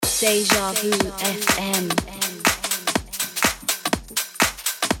Deja Vu FM.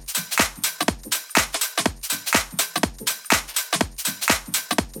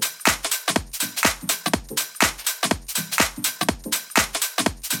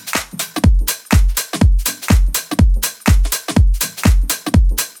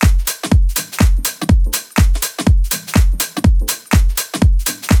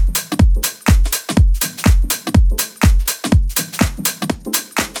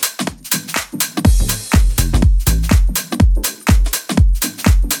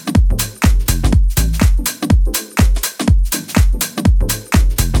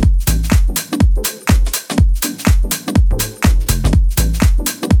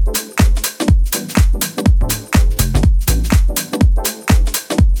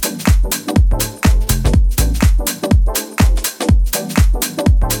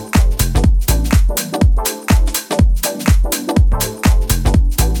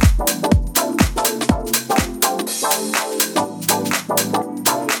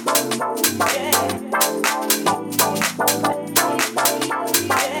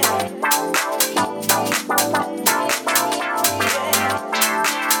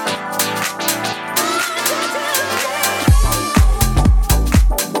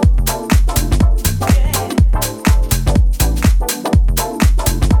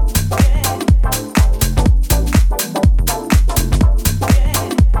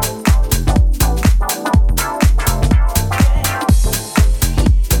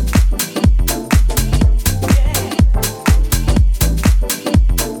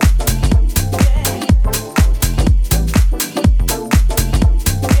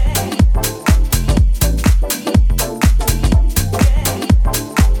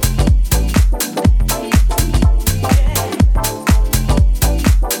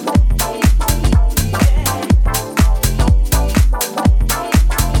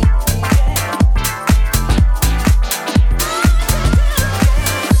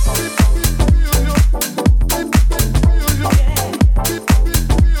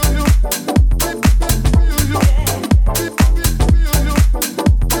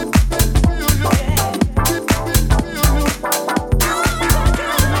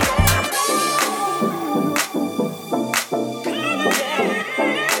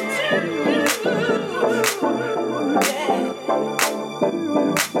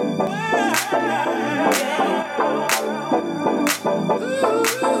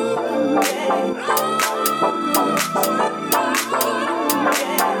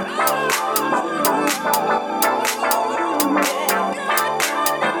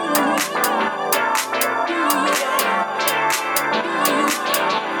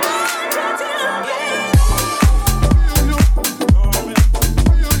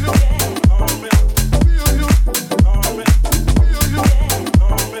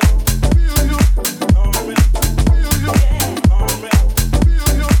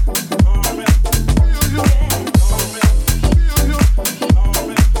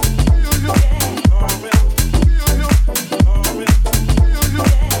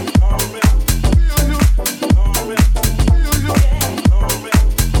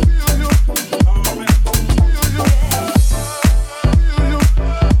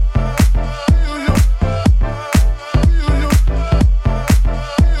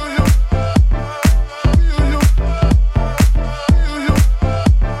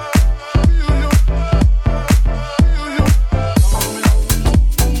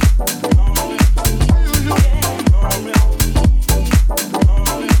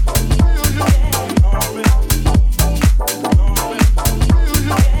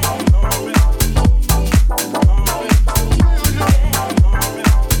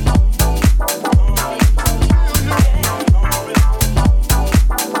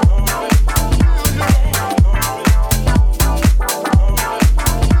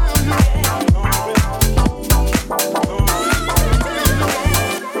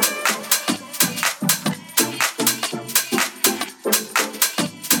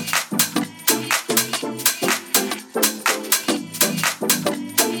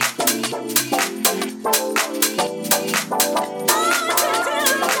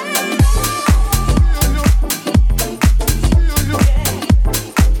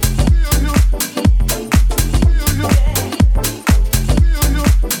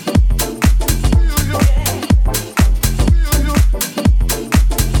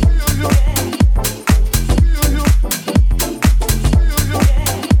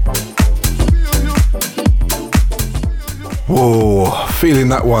 Feeling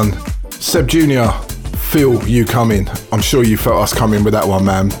that one. Seb Jr., Feel You Coming. I'm sure you felt us coming with that one,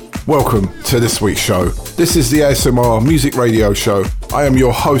 man. Welcome to this week's show. This is the ASMR Music Radio Show. I am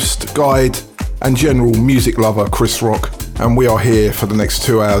your host, guide, and general music lover, Chris Rock, and we are here for the next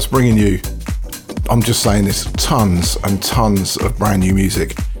 2 hours bringing you, I'm just saying this, tons and tons of brand new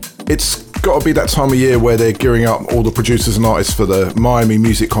music. It's got to be that time of year where they're gearing up all the producers and artists for the Miami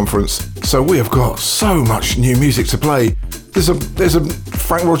Music Conference, so we have got so much new music to play. There's a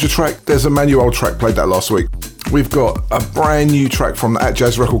Frank Roger track, there's a Manuel track, played that last week. We've got a brand new track from the At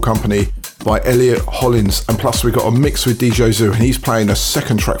Jazz Record Company by Elliot Hollins, and plus we've got a mix with DJ Zoo, and he's playing a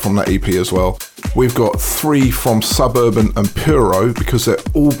second track from that EP as well. We've got 3 from Suburban and Puro, because they're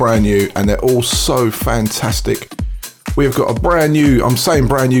all brand new and they're all so fantastic. We've got a brand new, I'm saying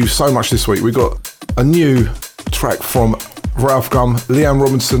brand new so much this week, we've got a new track from Ralph Gum, Leanne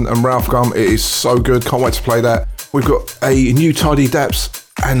Robinson and Ralph Gum. It is so good, can't wait to play that. We've got a new Tidy Daps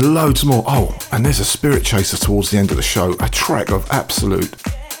and loads more. Oh, and there's a Spirit Chaser towards the end of the show, a track of absolute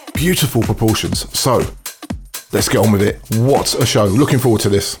beautiful proportions. So let's get on with it. What a show, looking forward to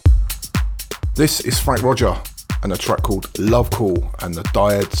this. This is Frank Roger and a track called Love Call and the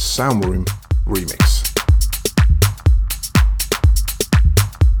Dyad Soundroom remix.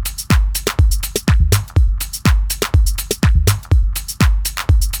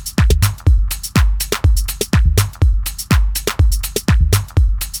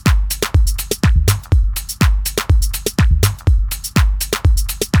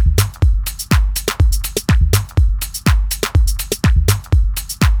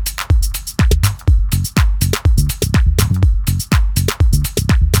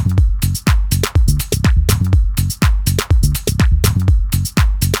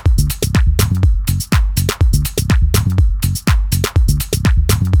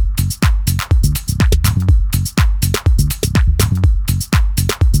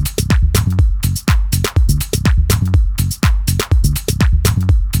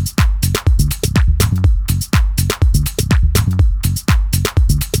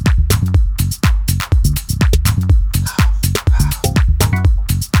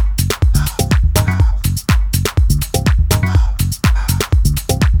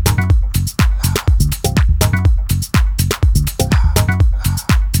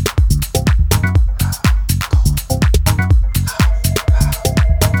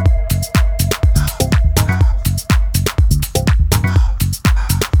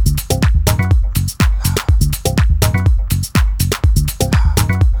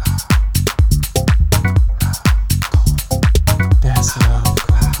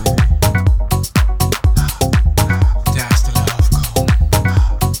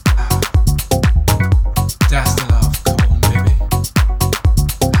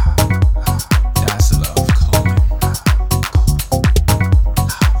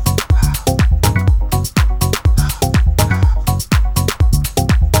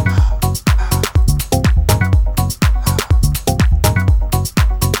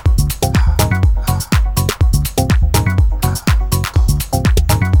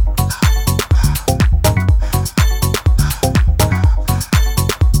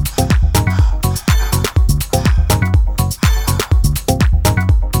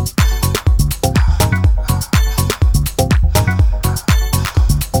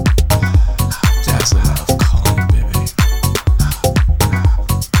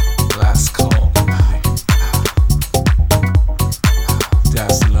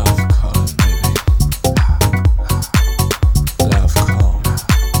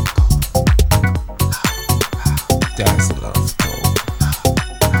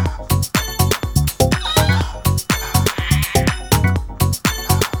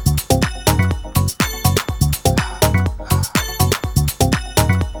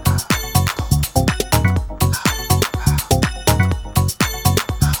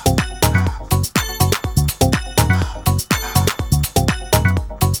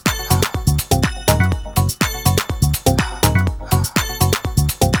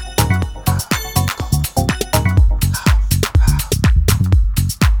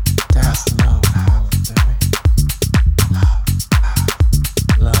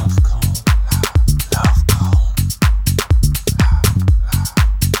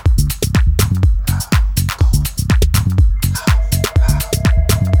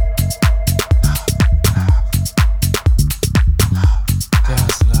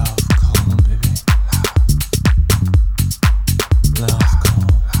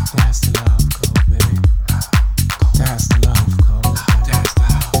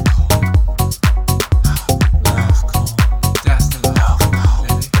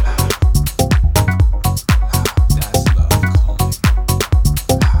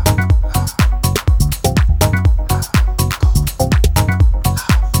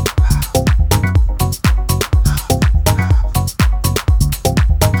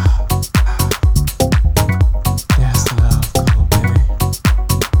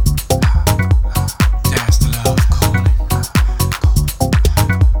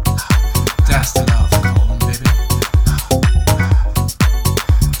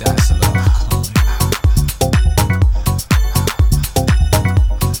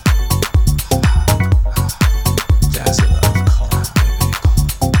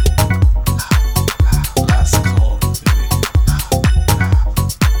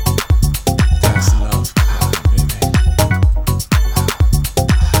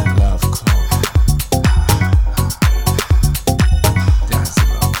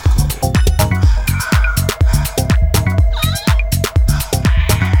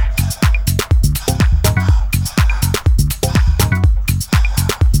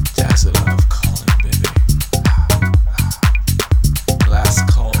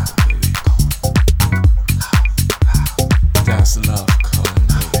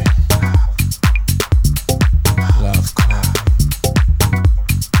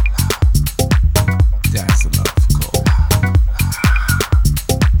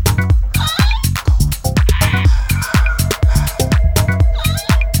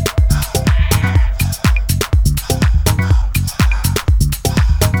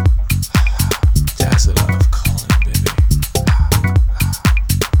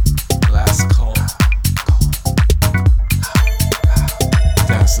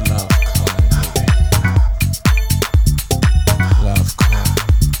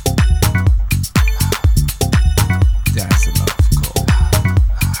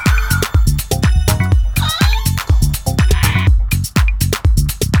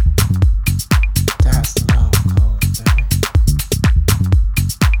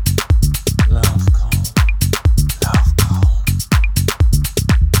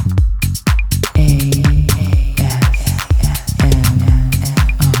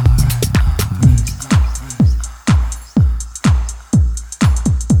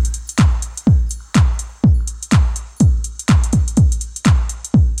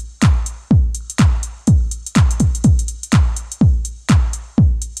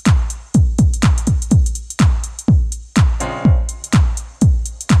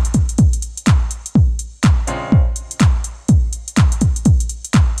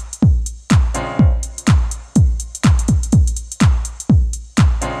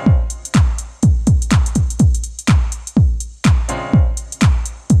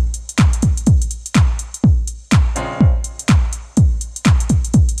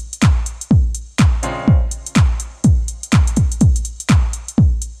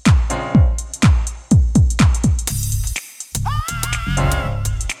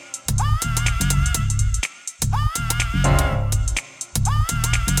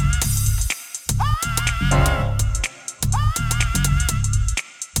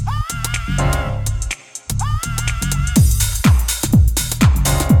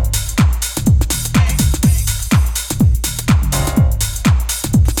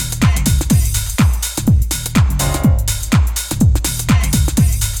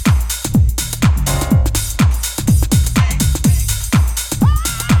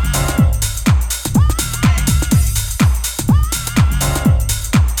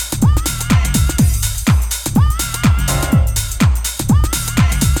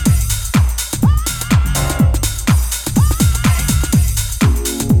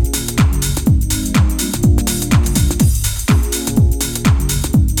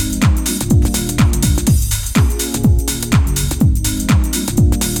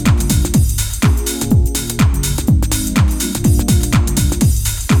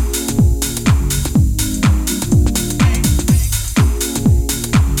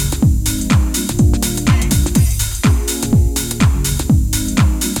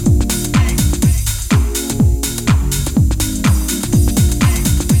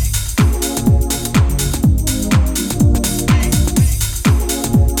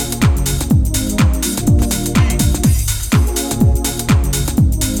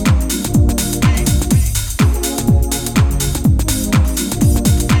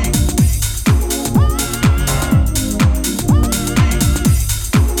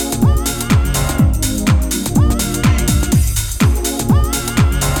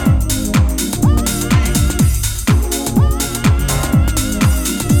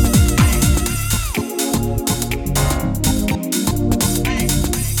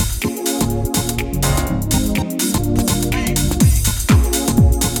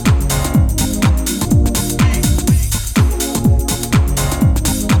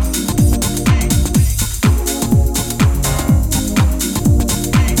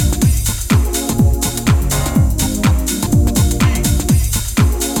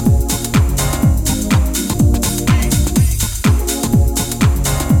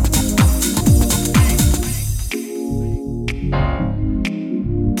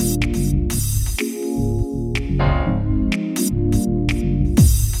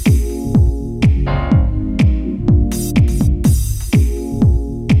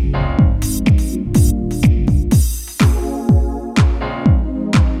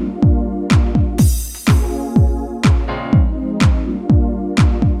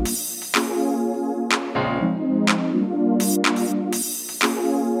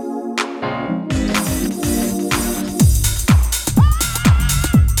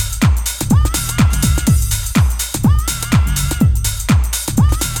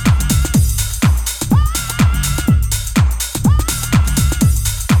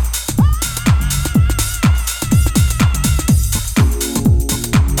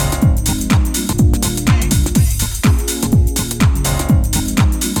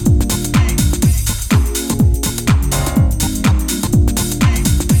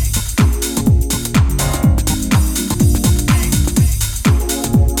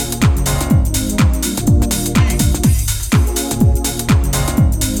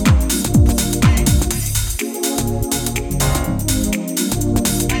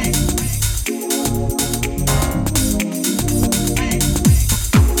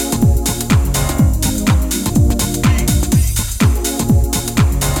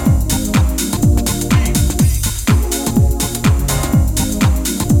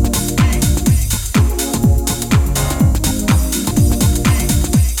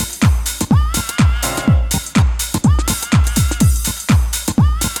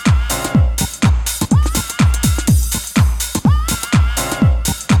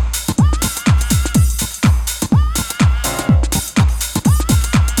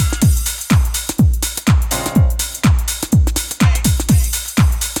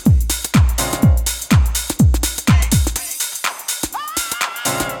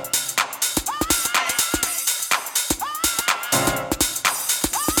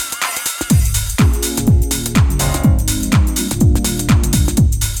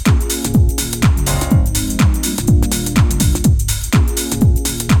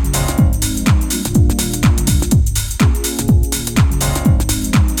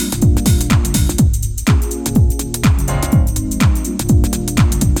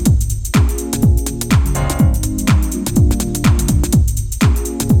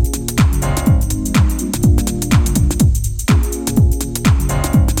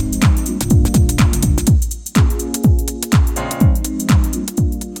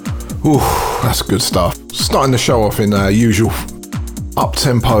 Ooh, that's good stuff. Starting the show off in our usual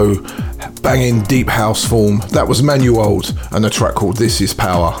up-tempo, banging deep house form. That was Manuold and a track called This Is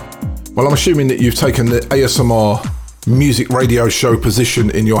Power. Well, I'm assuming that you've taken the ASMR music radio show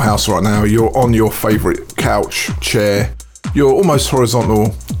position in your house right now. You're on your favourite couch, chair. You're almost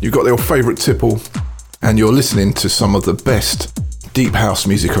horizontal. You've got your favourite tipple. And you're listening to some of the best deep house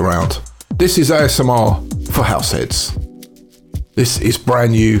music around. This is ASMR for Househeads. This is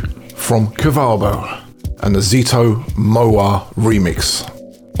brand new from Cavalbo and the Zito Moa remix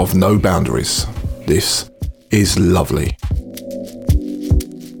of No Boundaries. This is lovely.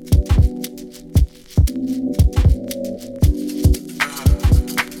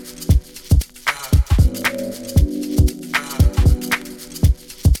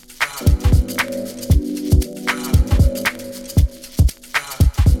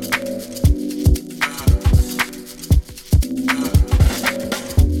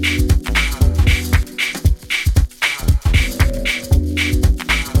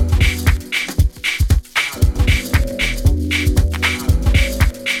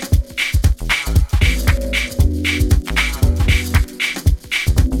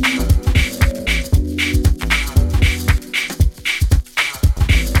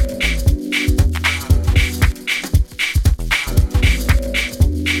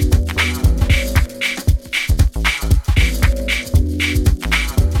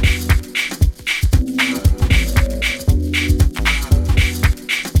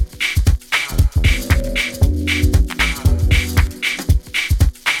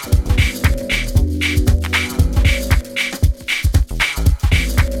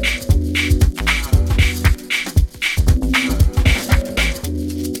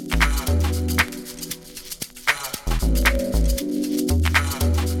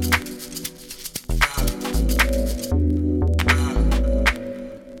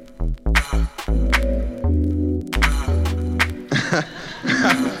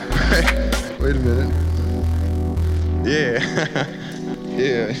 Wait a minute. Yeah.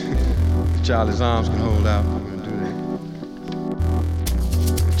 Yeah. Charlie's arms can hold out. I'm gonna do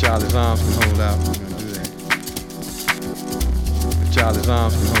that. Charlie's arms can hold out. I'm gonna do that. Charlie's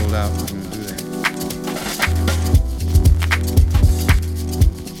arms can hold out. I'm gonna do that.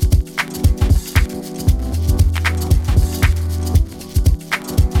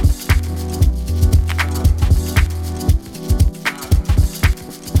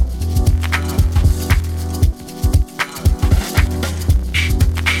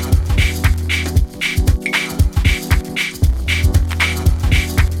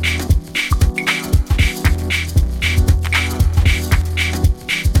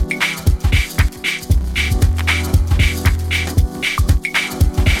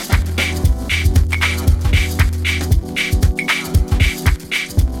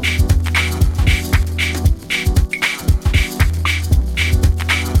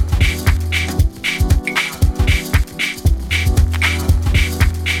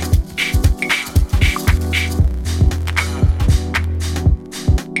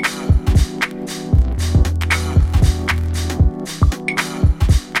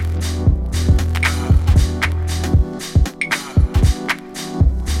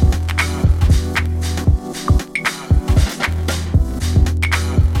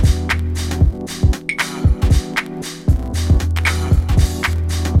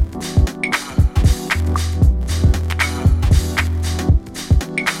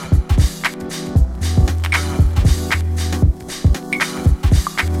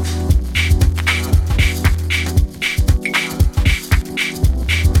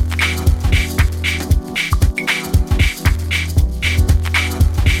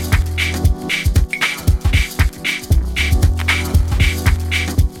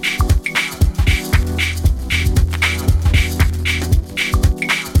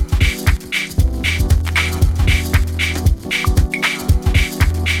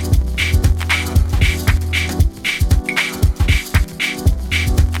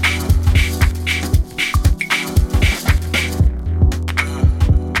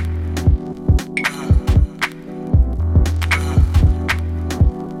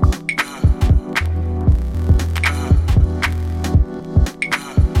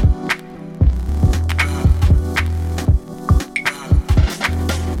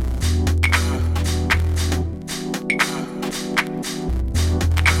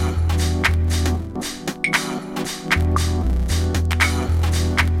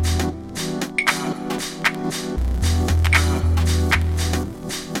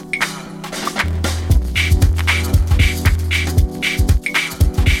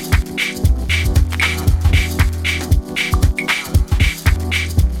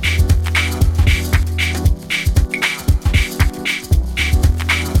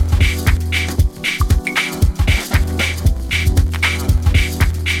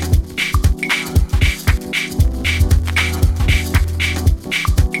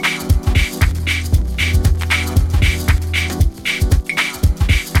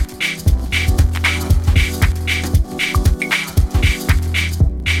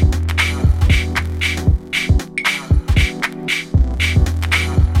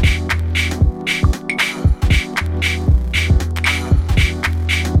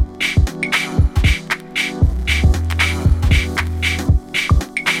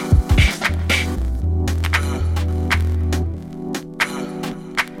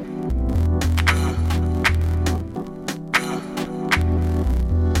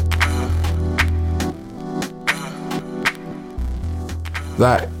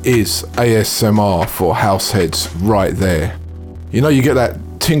 That is ASMR for house heads right there. You know, you get that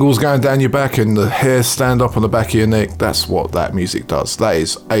tingles going down your back and the hairs stand up on the back of your neck. That's what that music does. That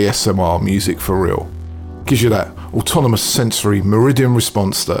is ASMR music for real. Gives you that autonomous sensory meridian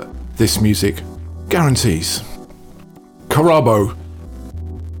response that this music guarantees. Karabo,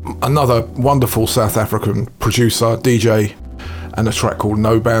 another wonderful South African producer, DJ, and a track called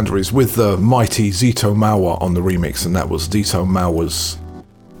No Boundaries with the mighty Zito Mawa on the remix, and that was Zito Mawa's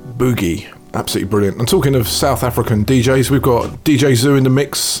Boogie. Absolutely brilliant. And talking of South African DJs, we've got DJ Zoo in the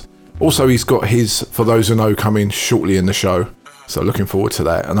mix. Also, he's got his For Those Who Know coming shortly in the show. So looking forward to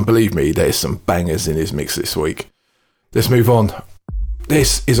that. And believe me, there's some bangers in his mix this week. Let's move on.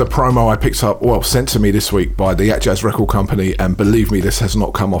 This is a promo I picked up, well, sent to me this week by the Atjazz Record Company. And believe me, this has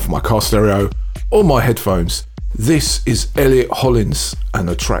not come off my car stereo or my headphones. This is Elliot Hollins and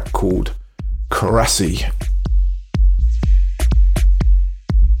a track called Karasi.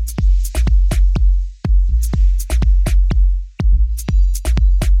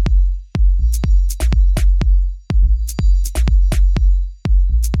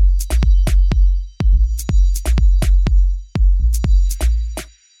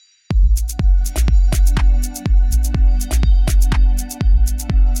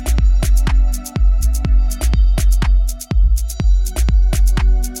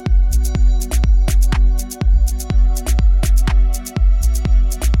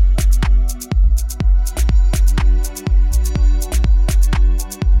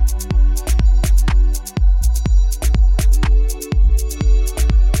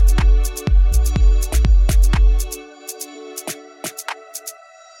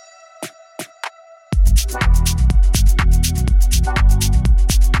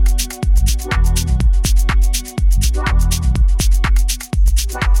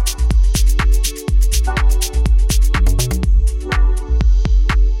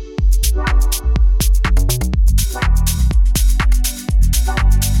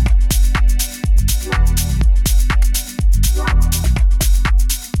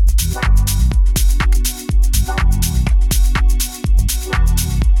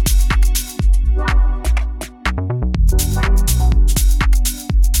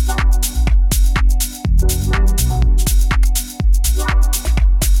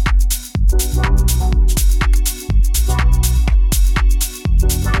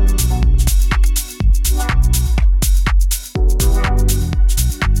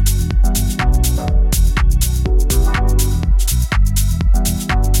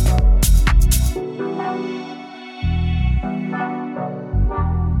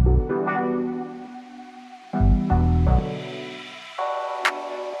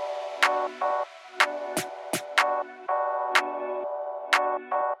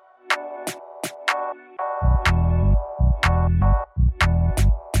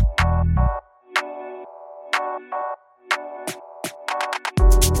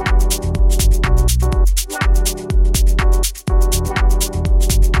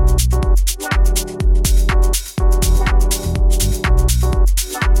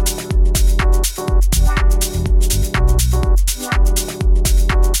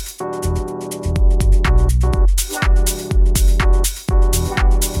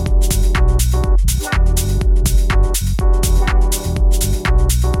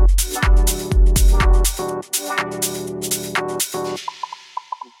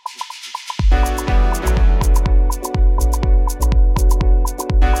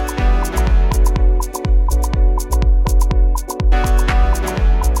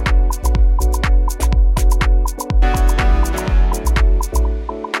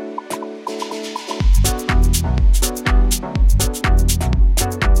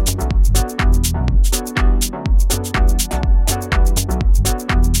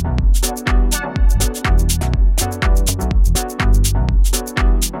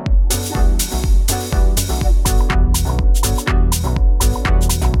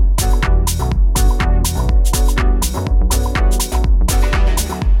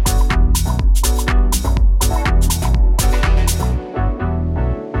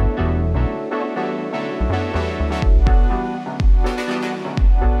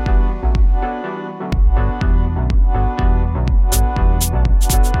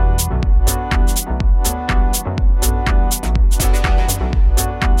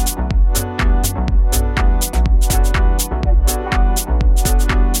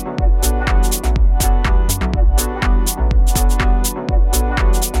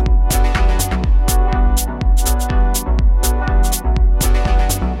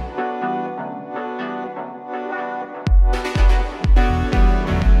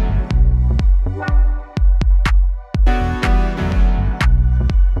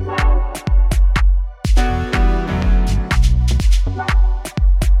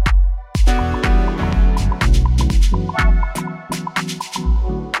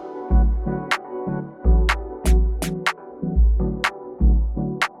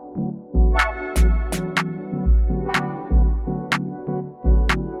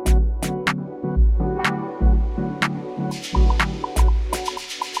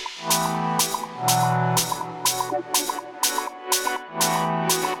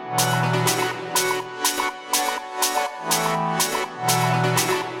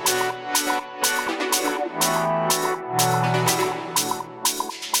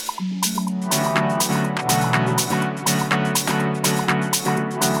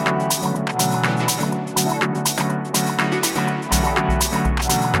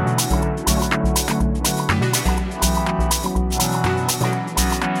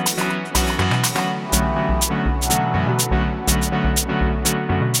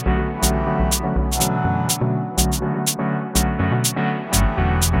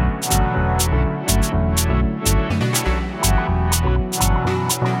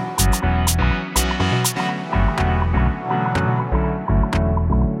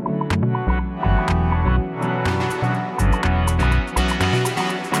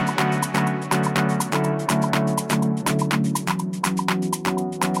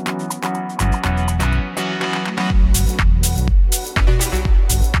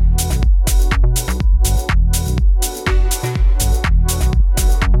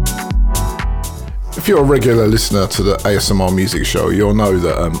 If you're a regular listener to the ASMR Music Show, you'll know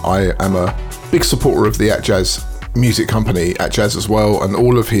that I am a big supporter of the Atjazz music company, Atjazz as well, and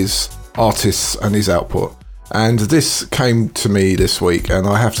all of his artists and his output. And this came to me this week, and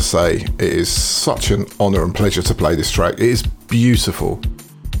I have to say, it is such an honour and pleasure to play this track. It is beautiful.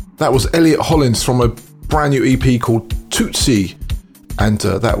 That was Elliot Hollins from a brand new EP called Tootsie, and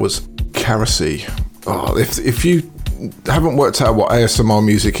that was Karacy. Oh, if you haven't worked out what ASMR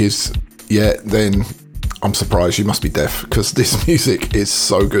music is yet, then I'm surprised. You must be deaf, because this music is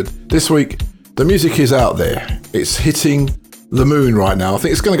so good. This week, the music is out there. It's hitting the moon right now. I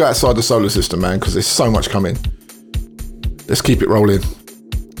think it's going to go outside the solar system, man, because there's so much coming. Let's keep it rolling.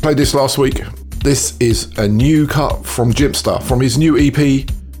 Played this last week. This is a new cut from Jimpster from his new EP,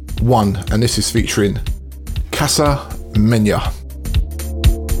 One, and this is featuring Casa Menya.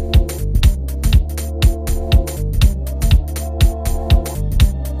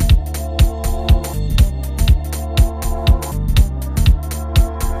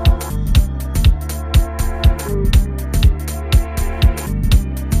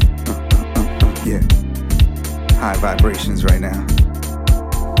 Vibrations right now.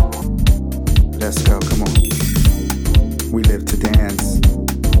 Let's go, come on. We live to dance.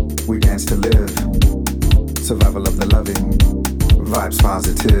 We dance to live. Survival of the loving. Vibes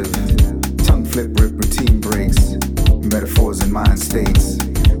positive. Tongue flip, rip, routine breaks. Metaphors and mind states.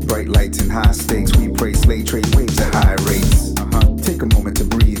 Bright lights and high stakes. We pray, slay, trade waves at high rates. Take a moment to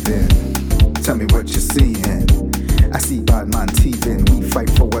breathe in. Tell me what you're seeing. I see Badman teething. We fight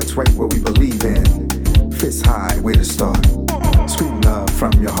for what's right, what we believe in. Fist high, way to start. Scream love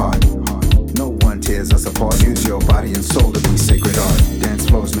from your heart. No one tears us apart. Use your body and soul to be sacred art. Dance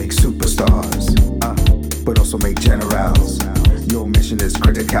floors make superstars, but also make generals. Your mission is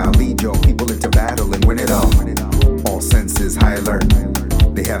critical. Lead your people into battle and win it all. All senses high alert.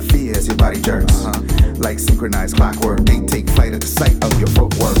 They have fear as your body jerks. Like synchronized clockwork. They take flight at the sight of your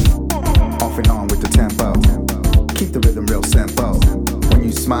footwork. Off and on with the tempo. Keep the rhythm real simple. When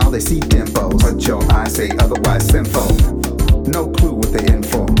you smile, they see dimples, but your eyes say otherwise sinful. No clue what they're in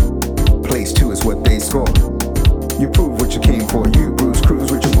for. Place two is what they score. You prove what you came for. You bruise,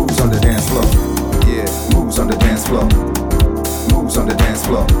 cruise with your moves on the dance floor. Yeah, moves on the dance floor. Moves on the dance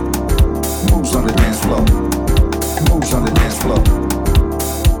floor. Moves on the dance floor. Moves on the dance floor.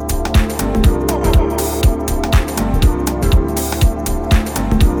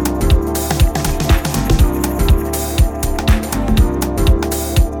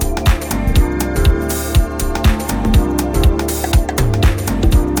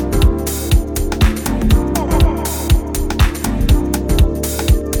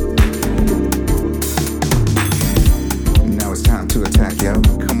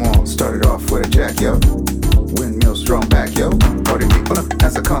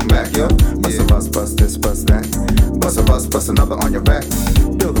 Bust another on your back.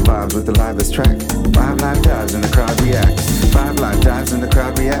 Feel the vibes with the livest track. 5 live dives and the crowd reacts. 5 live dives and the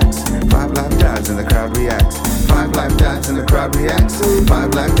crowd reacts. 5 live dives and the crowd reacts. 5 live dives and the crowd reacts.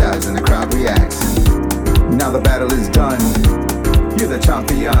 5 live dives and the crowd reacts. Now the battle is done. You're the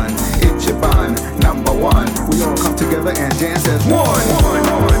champion. It's your bond, number one. We all come together and dance as one.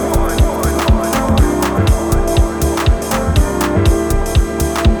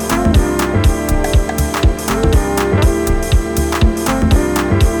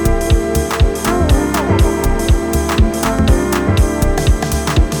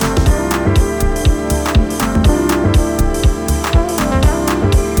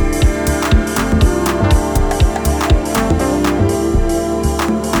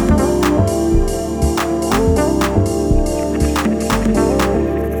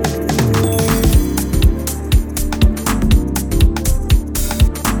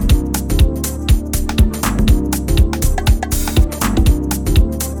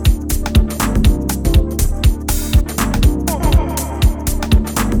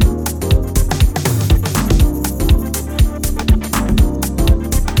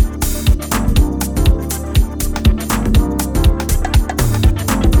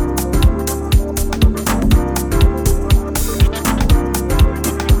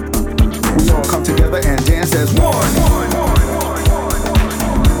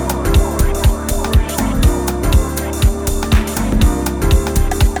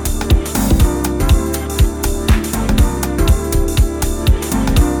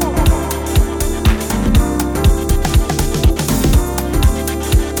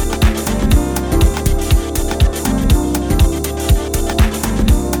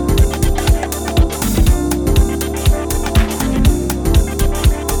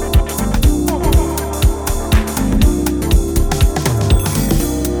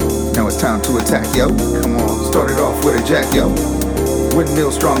 down to attack, yo. Come on, started off with a jack, yo.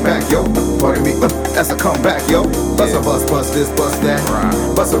 Windmill strong back, yo. Pardon me, that's a comeback, yo. Bust a bust, bust this, bust that.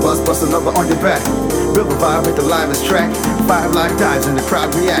 Bust a bust another on your back. Build a vibe with the livest track. 5 live dives and the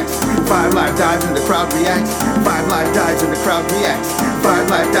crowd reacts. 5 live dives and the crowd reacts. 5 live dives and the crowd reacts. 5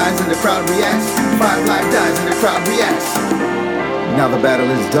 live dives and the crowd reacts. 5 live dives and the crowd reacts. Now the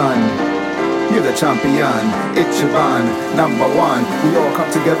battle is done. You're the champion. It's your bond, number one. We all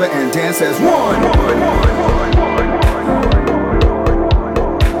come together and dance as one.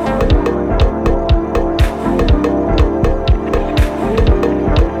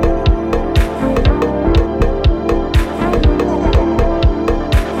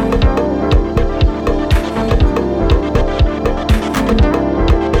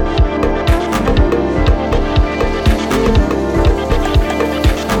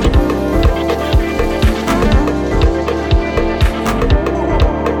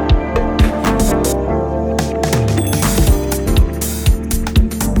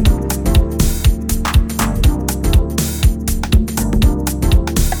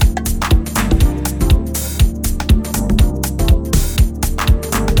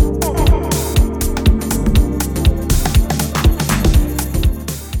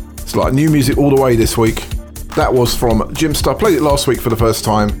 It's like new music all the way this week. That was from Jimster. I played it last week for the first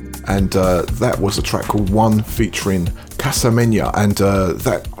time, and that was a track called One featuring Casamenya, and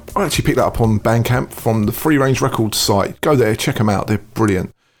that I actually picked that up on Bandcamp from the Free Range Records site. Go there, check them out, they're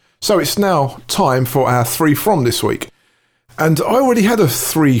brilliant. So it's now time for our 3 from this week. And I already had a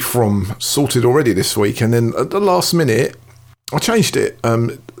 3 from sorted already this week, and then at the last minute, I changed it.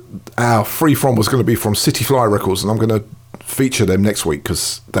 Our 3 from was going to be from City Fly Records, and I'm going to feature them next week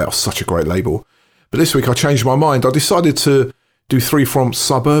because they are such a great label. But this week I changed my mind. I decided to do 3 from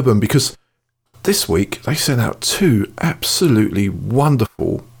Suburban because this week they sent out 2 absolutely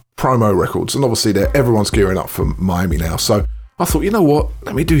wonderful promo records, and obviously everyone's gearing up for Miami now, so I thought, you know what,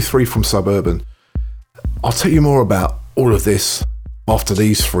 let me do 3 from Suburban. I'll tell you more about all of this after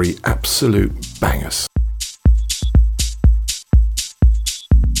these 3 absolute bangers.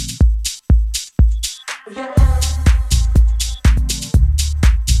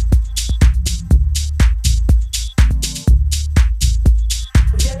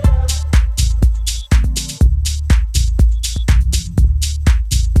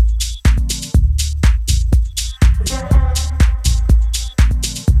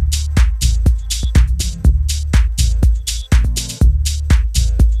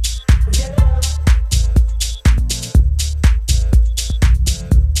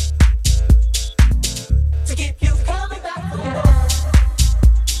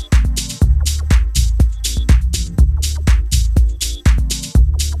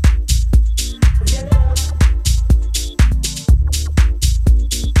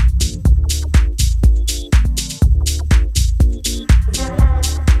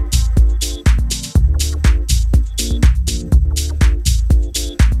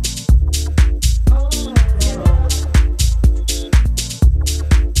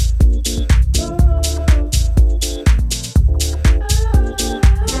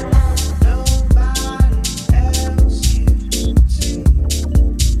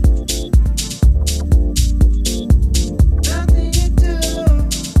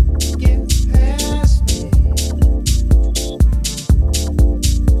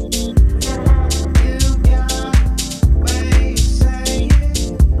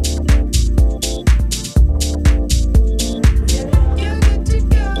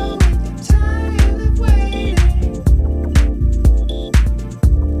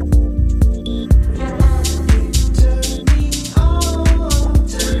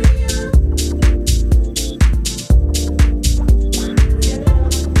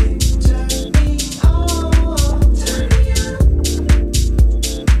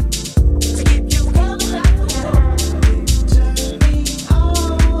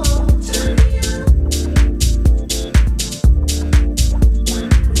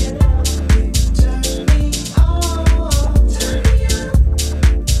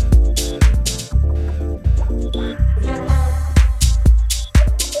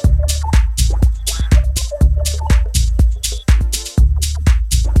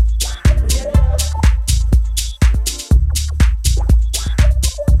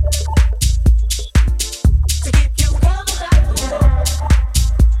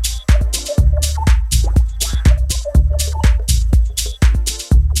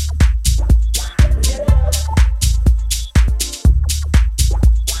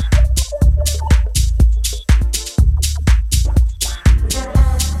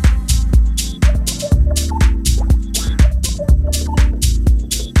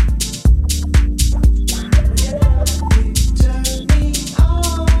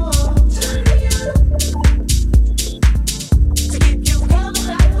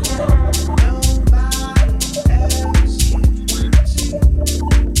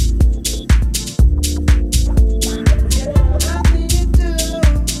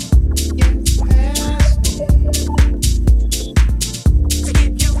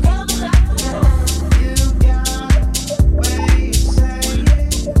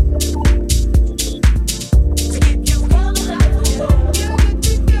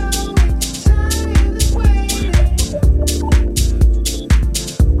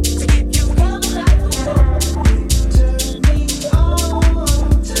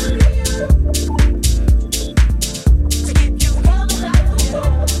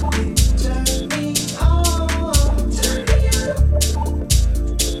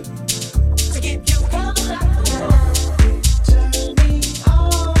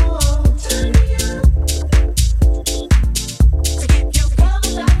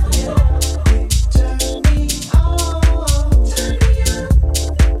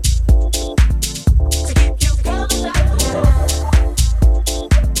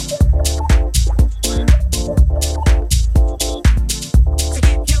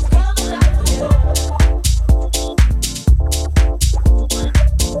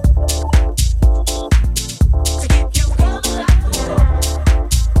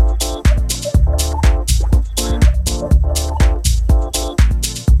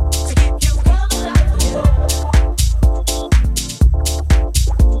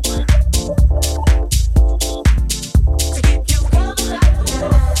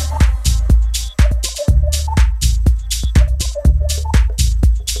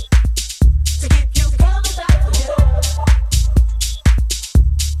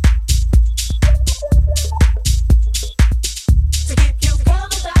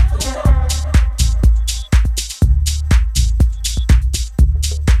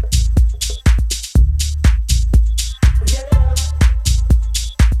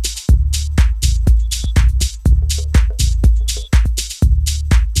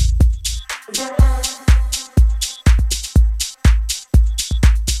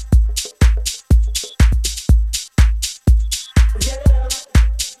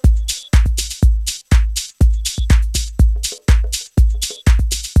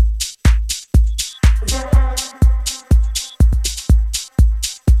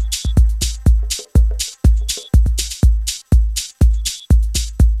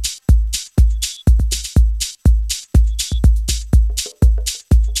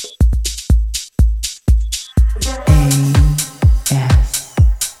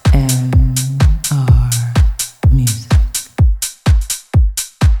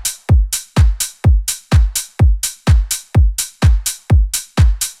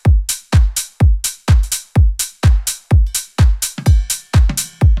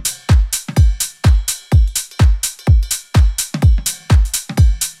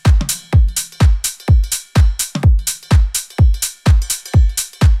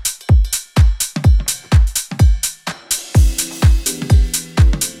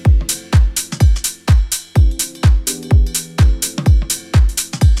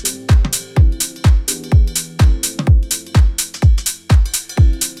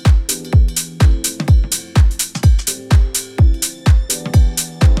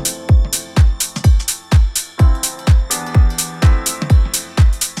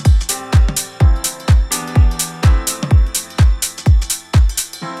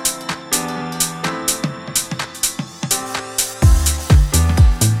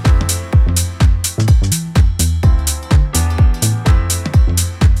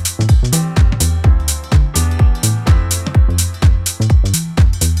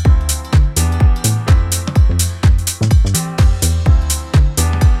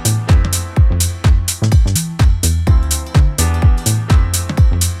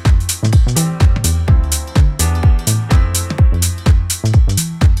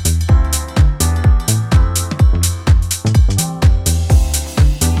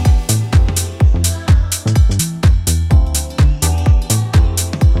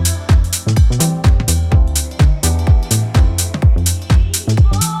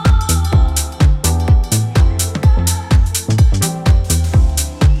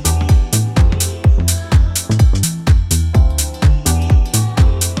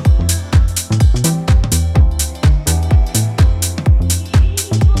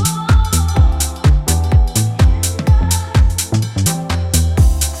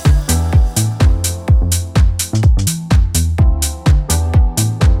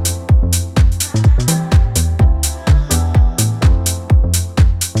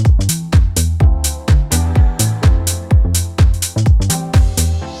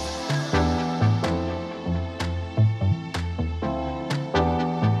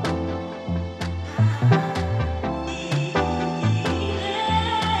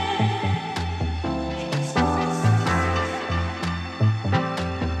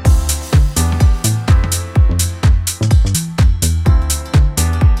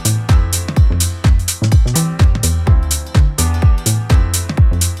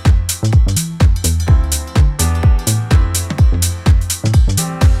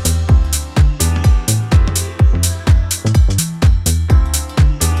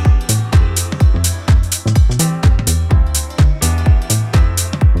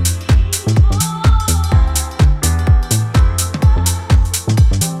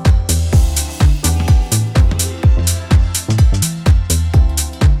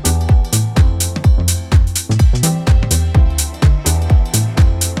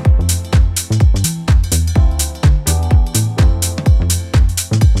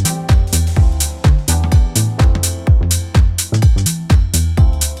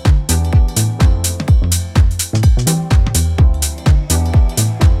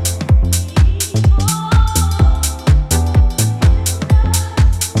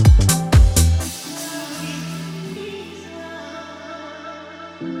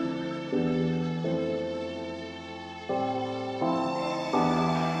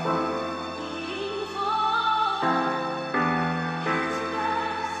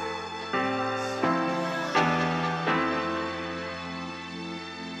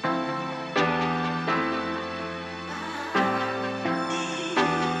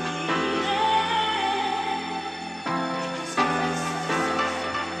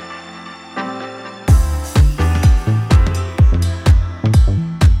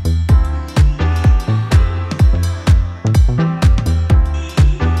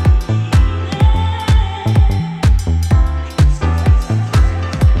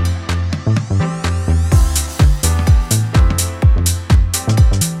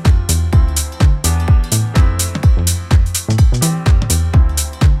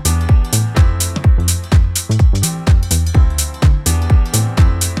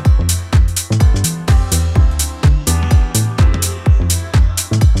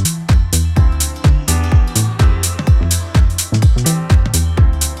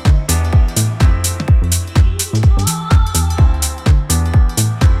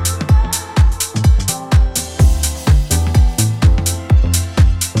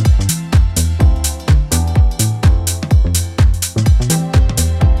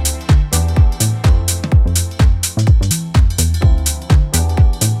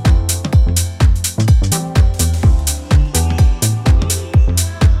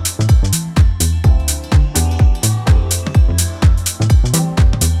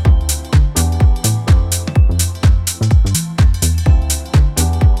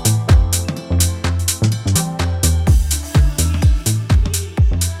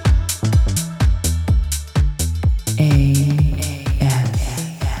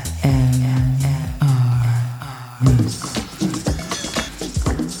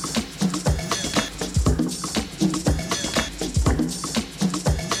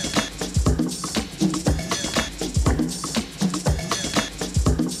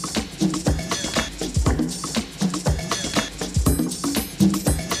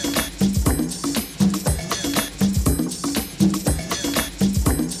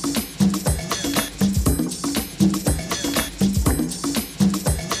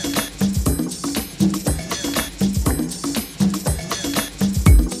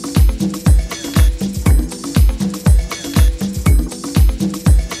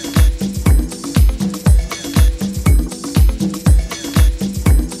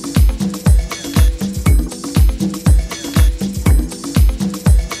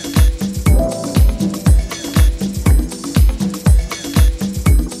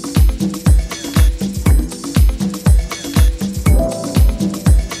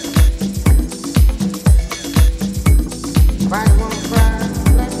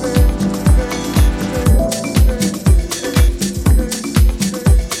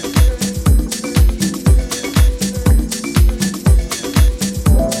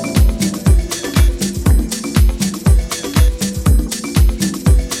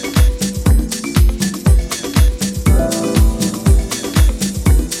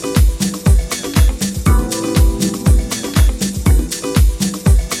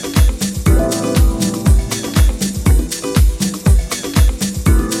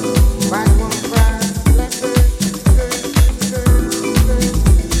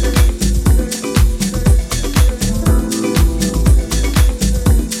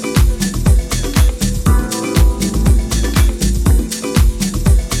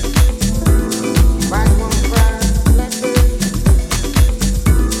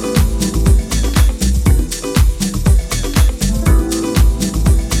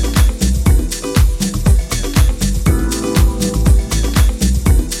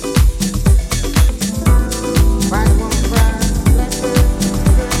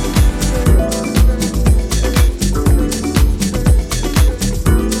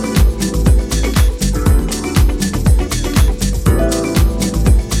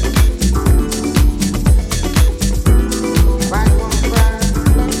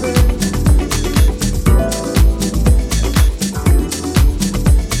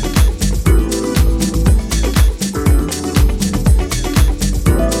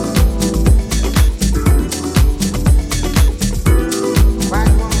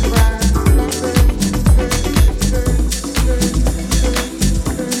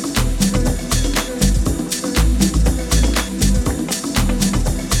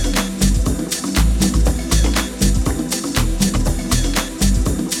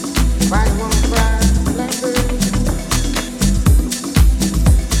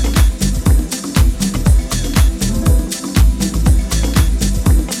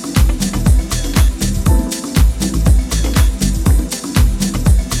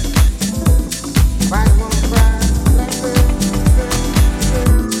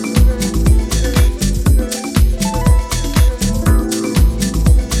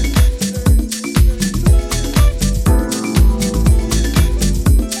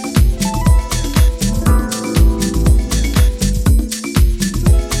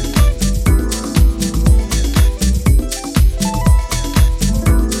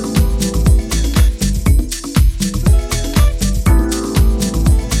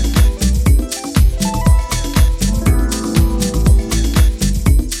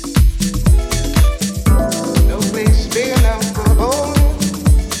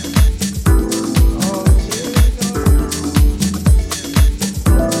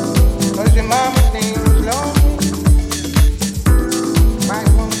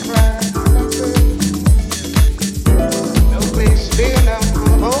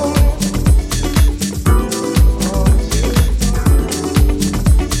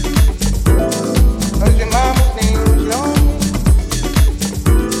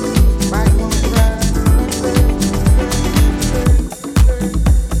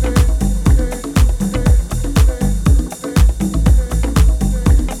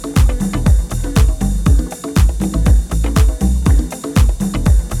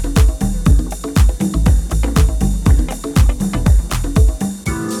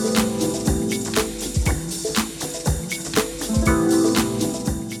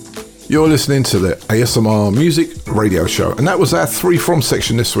 You're listening to the ASMR Music Radio Show, and that was our 3 From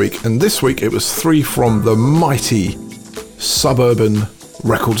section this week. And this week it was 3 from the mighty Suburban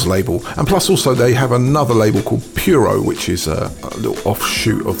Records label, and plus also they have another label called Puro, which is a little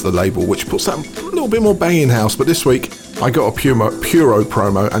offshoot of the label, which puts that a little bit more banging house. But this week I got a Puro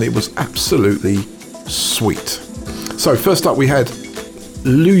promo, and it was absolutely sweet. So first up we had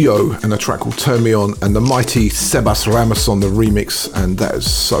Luyo and a track called Turn Me On, and the mighty Sebas Ramos on the remix, and that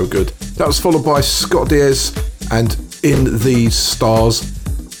is so good. That was followed by Scott Diaz and In These Stars.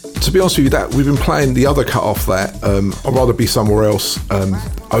 To be honest with you, that we've been playing the other cut off that I'd rather be somewhere else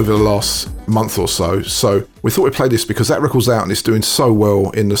over the last month or so. So we thought we'd play this because that record's out and it's doing so well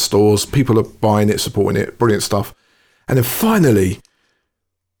in the stores. People are buying it, supporting it, brilliant stuff. And then finally,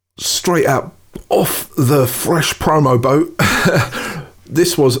 straight out off the fresh promo boat,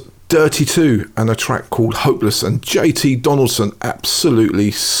 this was Dirty 2 and a track called Hopeless, and JT Donaldson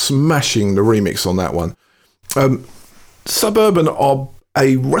absolutely smashing the remix on that one. Suburban are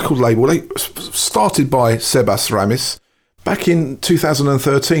a record label. They started by Sebas Ramis back in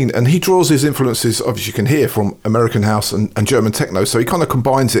 2013, and he draws his influences, obviously you can hear, from American house and German techno, so he kind of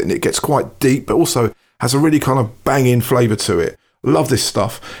combines it and it gets quite deep, but also has a really kind of banging flavour to it. Love this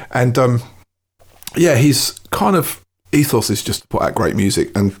stuff. And yeah, his kind of ethos is just to put out great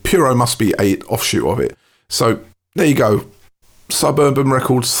music, and Puro must be an offshoot of it. So there you go, Suburban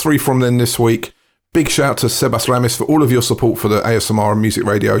Records, 3 from them this week. Big shout to Sebas Ramis for all of your support for the ASMR Music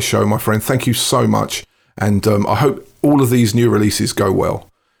Radio Show, my friend. Thank you so much, and I hope all of these new releases go well.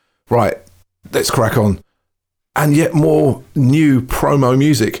 Right, let's crack on. And yet more new promo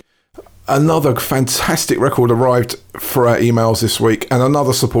music. Another fantastic record arrived for our emails this week, and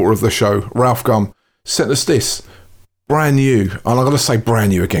another supporter of the show, Ralph Gum, sent us this. Brand new, and I'm going to say brand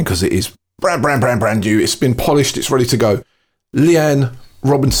new again because it is brand new. It's been polished, it's ready to go. Leanne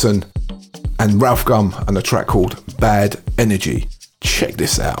Robinson and Ralph Gum, and a track called Bad Energy. Check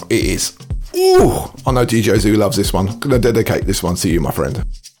this out. It is, ooh, I know DJ Zoo loves this one. I'm going to dedicate this one to you, my friend.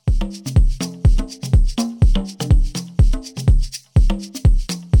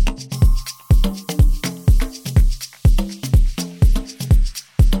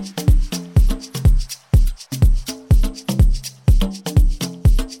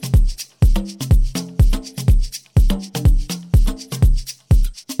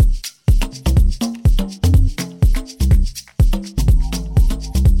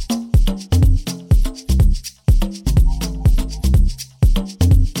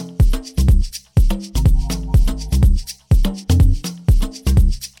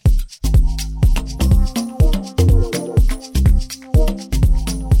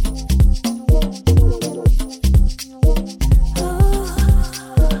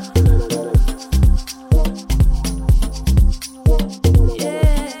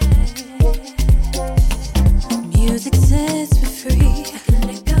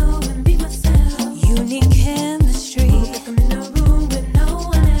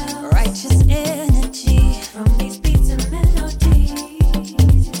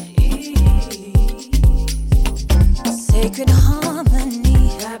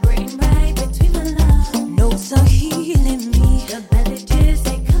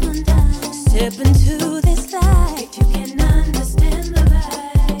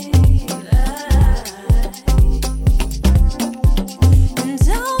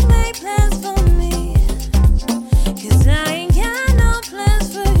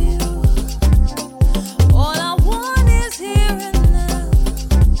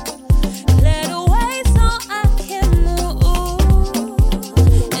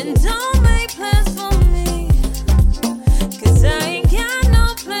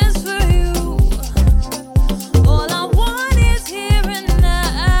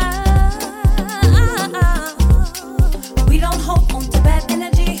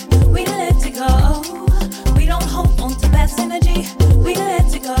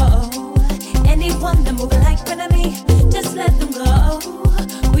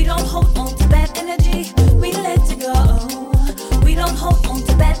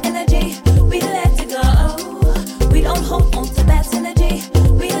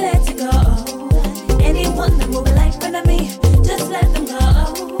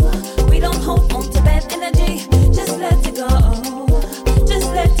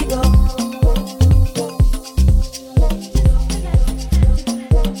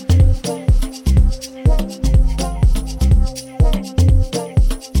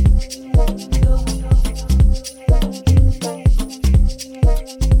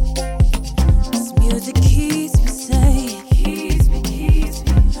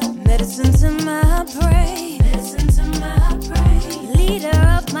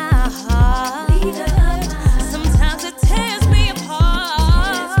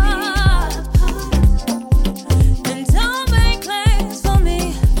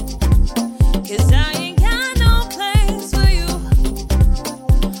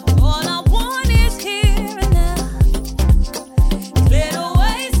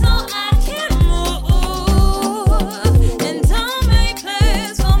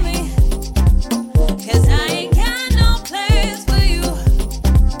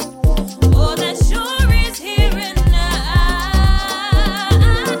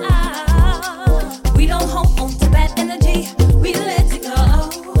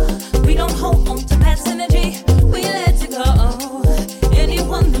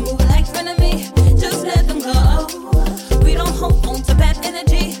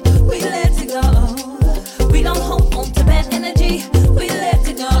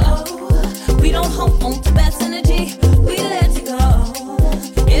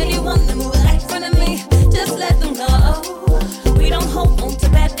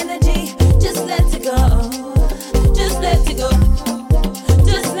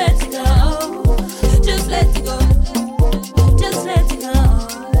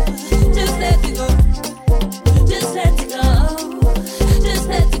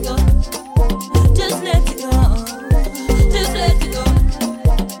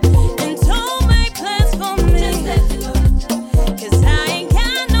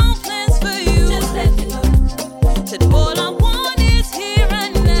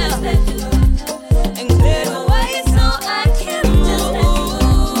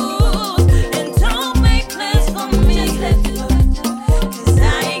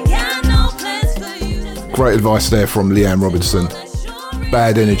 Great advice there from Leanne Robinson.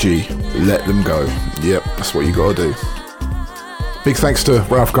 Bad energy, let them go. Yep, that's what you gotta do. Big thanks to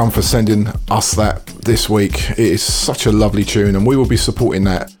Ralph Gunn for sending us that this week. It is such a lovely tune and we will be supporting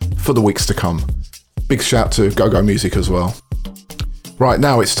that for the weeks to come. Big shout to Go Go Music as well. Right,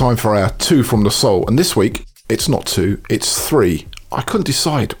 now it's time for our 2 from the soul, and this week it's not 2, it's 3. I couldn't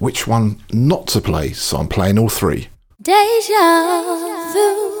decide which one not to play, so I'm playing all 3. Deja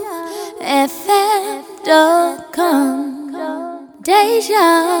vu, FM.com.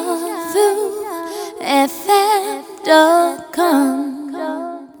 Deja vu, FM.com.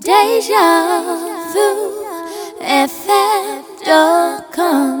 Deja vu, FM.com.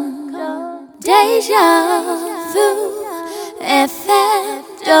 Deja vu,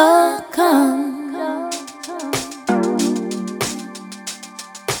 FM.com.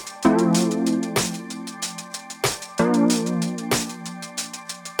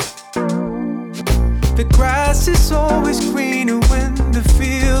 The grass is always greener when the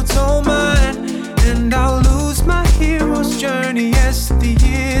fields are mine, and I'll lose my hero's journey as the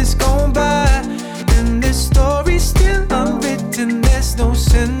years go by, and this story's still unwritten, there's no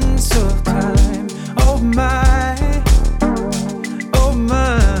sense of time. Oh my, oh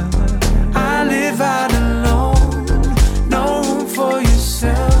my, I live out alone, no room for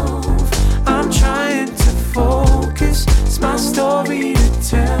yourself. I'm trying to focus, it's my story to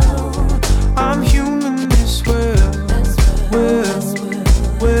tell. I'm human this world,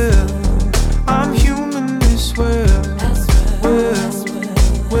 I'm human this world,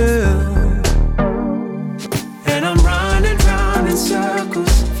 and I'm running round in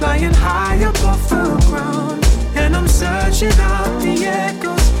circles, flying high above the ground, and I'm searching out the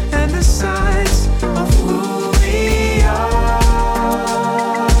echoes and the signs of who we are.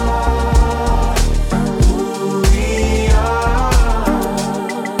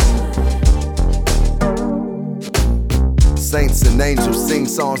 Saints and angels sing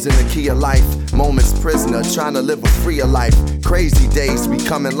songs in the key of life. Moments prisoner, trying to live a freer life. Crazy days be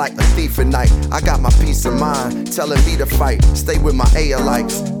coming like a thief at night. I got my peace of mind, telling me to fight. Stay with my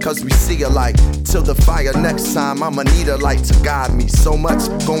A-likes, cause we see alike. Till the fire next time, I'ma need a light to guide me. So much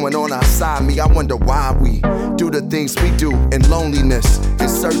going on outside me, I wonder why we do the things we do in loneliness, in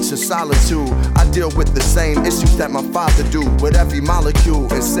search of solitude. I deal with the same issues that my father do, with every molecule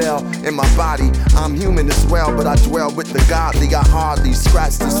and cell in my body. I'm human as well, but I dwell with the godly. I hardly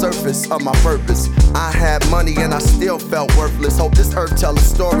scratch the surface of my purpose. I had money and I still felt worthless. Hope this earth tell a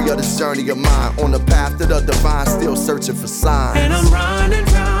story of this journey of mine, on the path to the divine, still searching for signs. And I'm running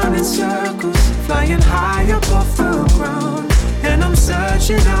round in circles, flying high above the ground, and I'm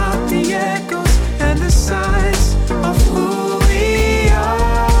searching out the echoes and the signs of who we are.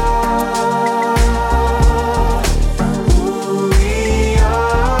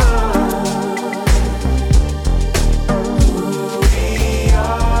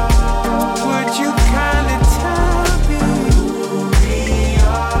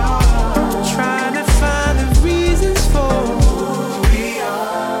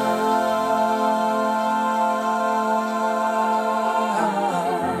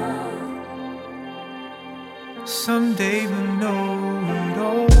 Someday we'll know it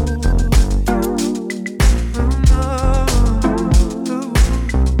all.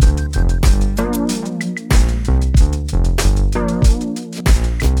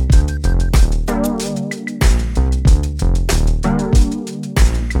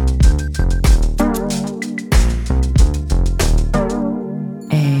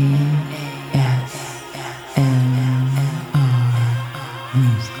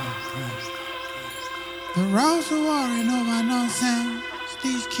 The roads are warring over nonsense.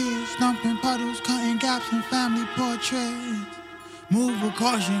 These kids dumping puddles, cutting gaps in family portraits. Move with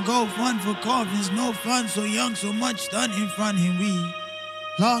caution, go fun for coffins. No fun, so young, so much done in front of we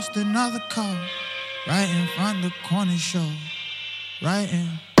lost another car, right in front of the corner show. Right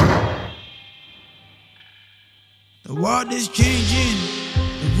in. The world is changing,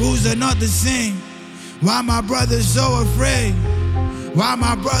 the rules are not the same. Why my brothers so afraid? Why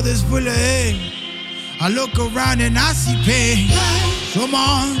my brothers full of hate? I look around and I see pain, so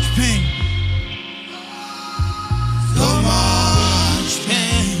much pain, so much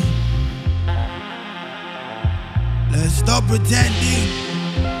pain. Let's stop pretending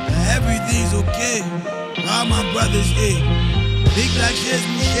that everything's okay. While my brothers ache, big black shades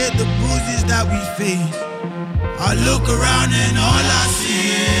we share the bruises that we face. I look around and all I see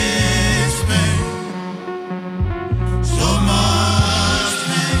is pain, so much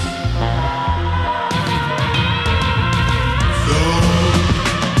pain.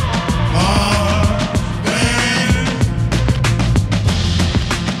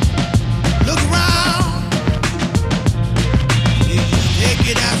 Look around,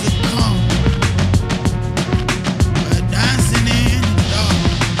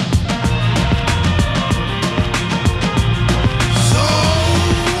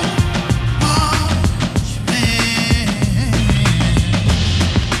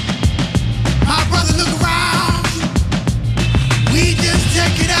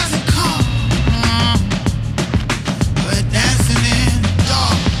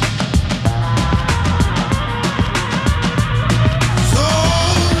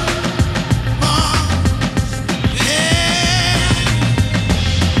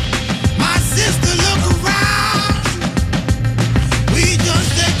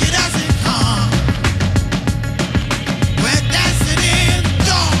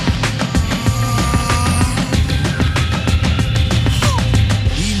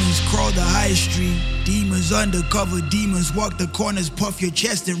 undercover demons walk the corners, puff your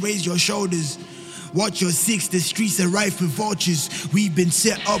chest and raise your shoulders. Watch your six, the streets are rife with vultures. We've been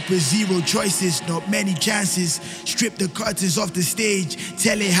set up with zero choices, not many chances. Strip the curtains off the stage,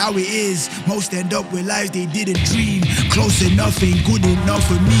 tell it how it is. Most end up with lives they didn't dream. Close enough ain't good enough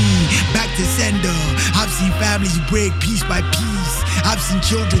for me. Back to sender, I've seen families break piece by piece. I've seen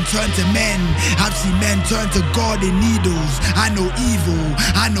children turn to men, I've seen men turn to God and needles. I know evil,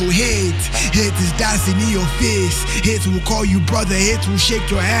 I know hate. Hate is dancing in your face. Hate will call you brother, hate will shake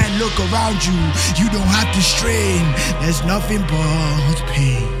your hand, look around you. You don't have to strain, there's nothing but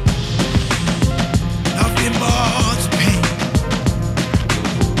pain. Nothing but pain.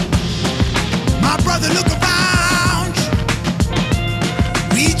 My brother, look around.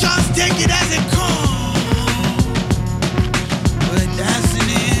 We just take it as it comes. We're dancing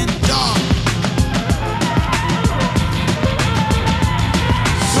in the dark.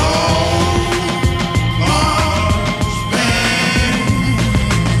 So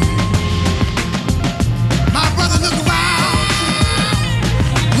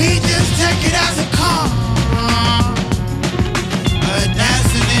take it as it comes.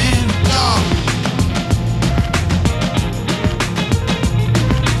 Dancing in the dark.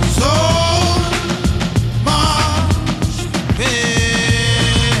 So much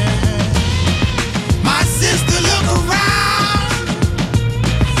pain. My sister, look around.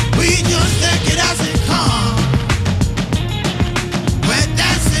 We just take it as it comes. We're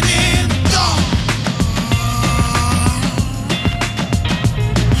dancing in the dark.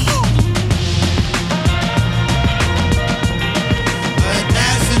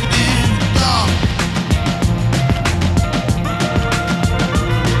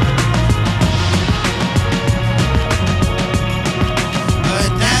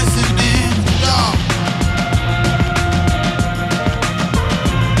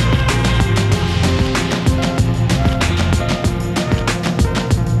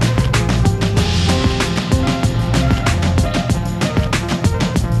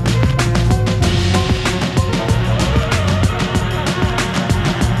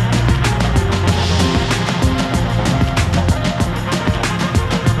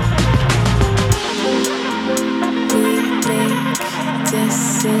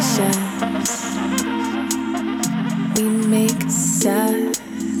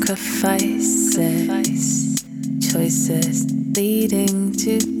 Choices leading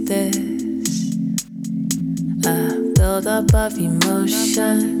to this. A build-up of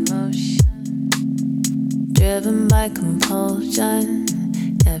emotion, driven by compulsion.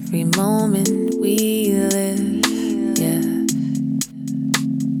 Every moment we live, yeah,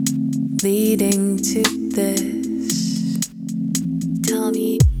 leading to this. Tell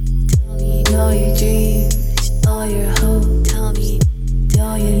me all your dreams, all your hope. Tell me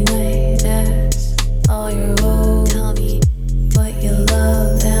all your nightmares, all your woe. Tell me what you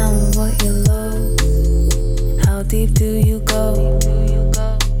love and what you loathe. How deep do you go?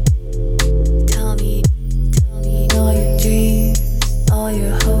 Tell me all your dreams, all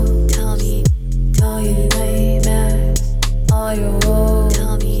your hope. Tell me all your nightmares, all your woe.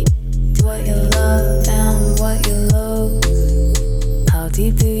 Tell me what you love and what you loathe. How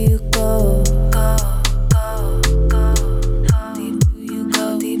deep do you go? How deep do you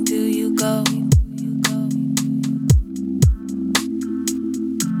go? Deep do you go?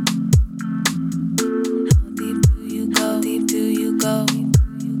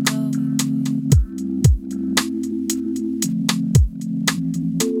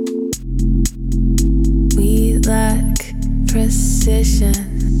 Precision.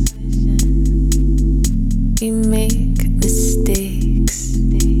 We make mistakes.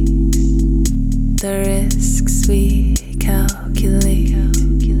 The risks we calculate.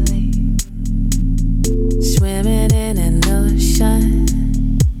 Swimming in an ocean,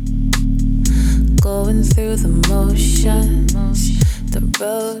 going through the motions. The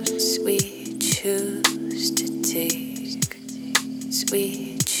roads we choose to take, as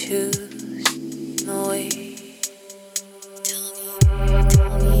we choose no way.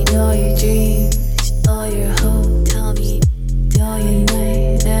 All your dreams, all your hope. Tell me all your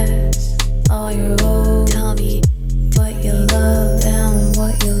nightmares, all your woe. Tell me what you love and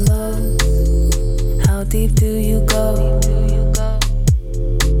what you loathe. How deep do you go?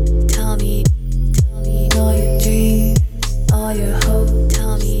 Tell me all your dreams, all your hope.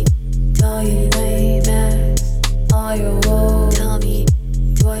 Tell me all your nightmares, all your woe. Tell me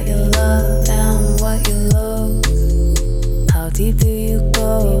what you love and what you loathe. How deep do you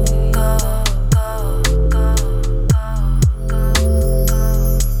go?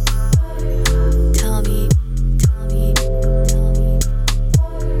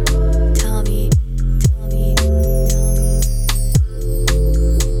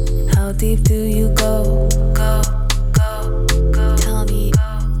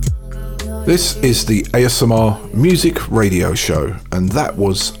 This is the ASMR Music Radio Show, and that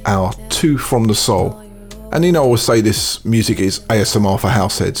was our Two from the Soul. And I always say this music is ASMR for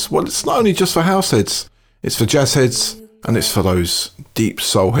house heads. Well, it's not only just for house heads, it's for jazz heads, and it's for those deep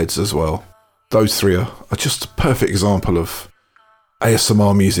soul heads as well. Those three are just a perfect example of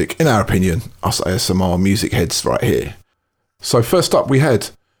ASMR music, in our opinion, us ASMR music heads right here. So first up we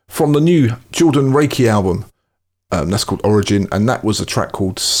had from the new Jordan Reiki album, that's called Origin, and that was a track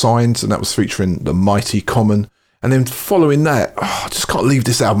called Signs, and that was featuring the Mighty Common. And then following that, I just can't leave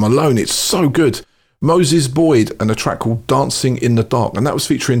this album alone, it's so good. Moses Boyd and a track called Dancing in the Dark, and that was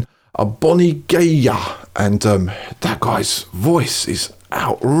featuring a Bonnie Gaya, and that guy's voice is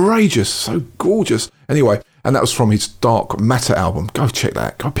outrageous, so gorgeous. Anyway, and that was from his Dark Matter album. Go check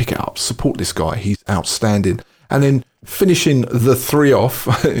that, go pick it up, support this guy, he's outstanding. And then finishing the three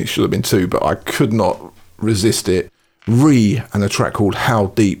off, it should have been two, but I could not resist it, Ree and a track called How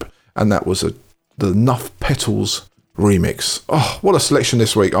Deep, and that was the Nuff Petals remix. Oh, what a selection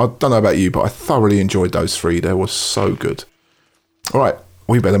this week. I don't know about you, but I thoroughly enjoyed those three. They were so good. All right,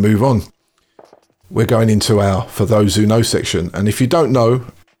 we better move on. We're going into our For Those Who Know section, and if you don't know,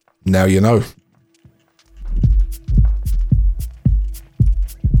 now you know.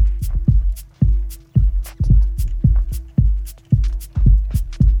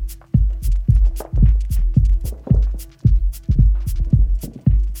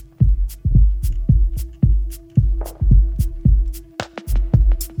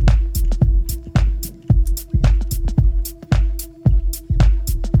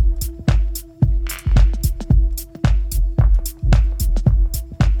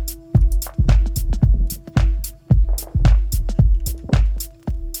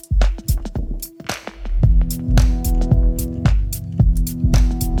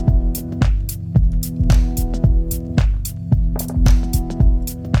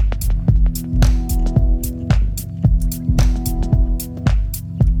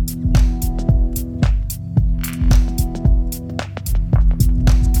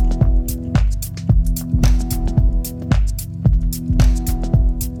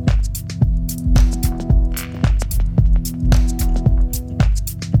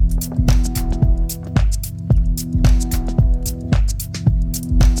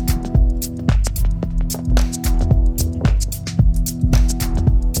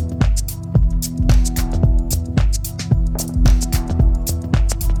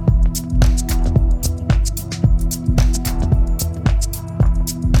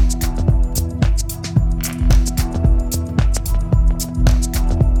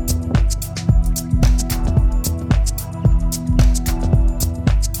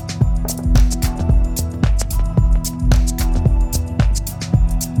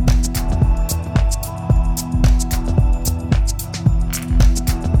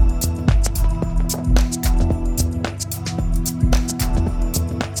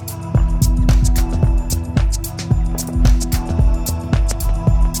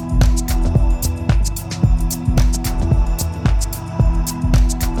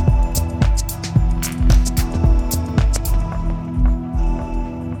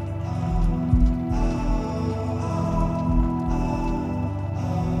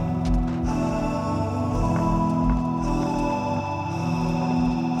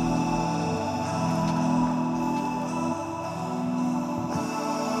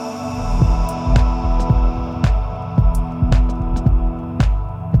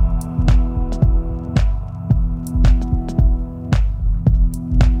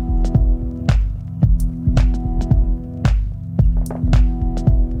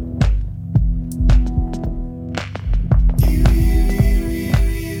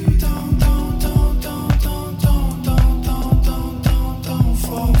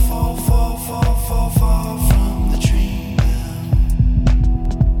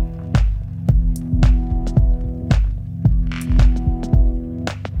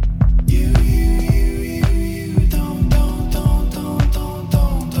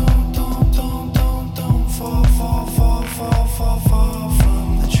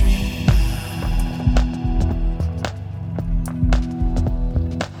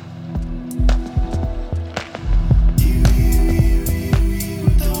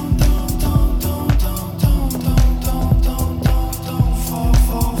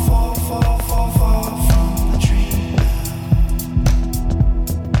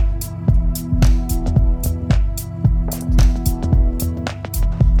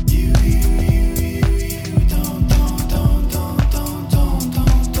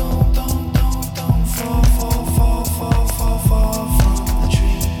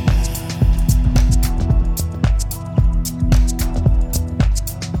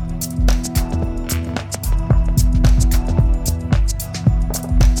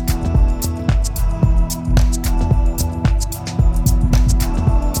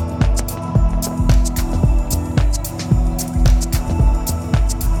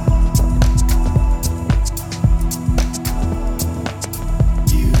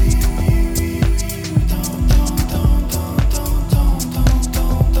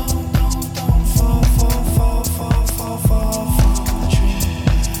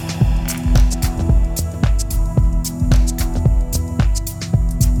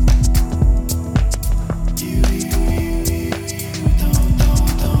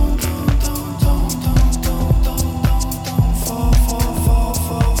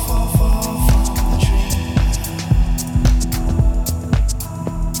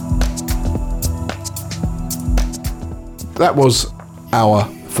 that was our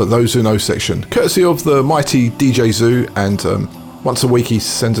For Those Who Know section, courtesy of the mighty DJ Zoo, and once a week he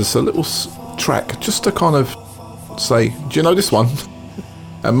sends us a little track just to kind of say, do you know this one?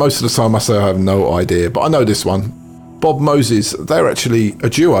 And most of the time I say I have no idea, but I know this one. Bob Moses, they're actually a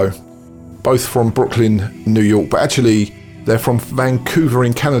duo, both from Brooklyn, New York, but actually they're from Vancouver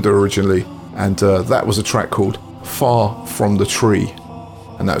in Canada originally, and that was a track called Far From The Tree,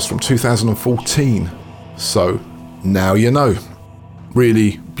 and that was from 2014. So now you know.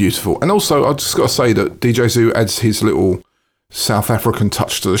 Really beautiful. And also I've just got to say that DJ Zoo adds his little South African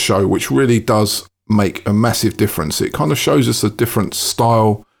touch to the show, which really does make a massive difference. It kind of shows us a different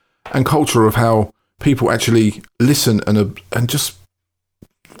style and culture of how people actually listen and just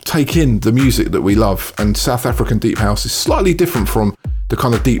take in the music that we love. And South African deep house is slightly different from the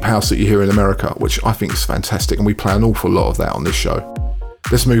kind of deep house that you hear in America, which I think is fantastic, and we play an awful lot of that on this show.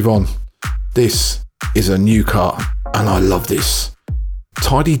 Let's move on. This is a new cut, and I love this.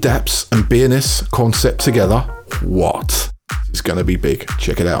 Tidy Daps and Beerness concept together. What? It's going to be big.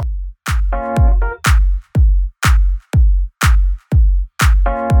 Check it out.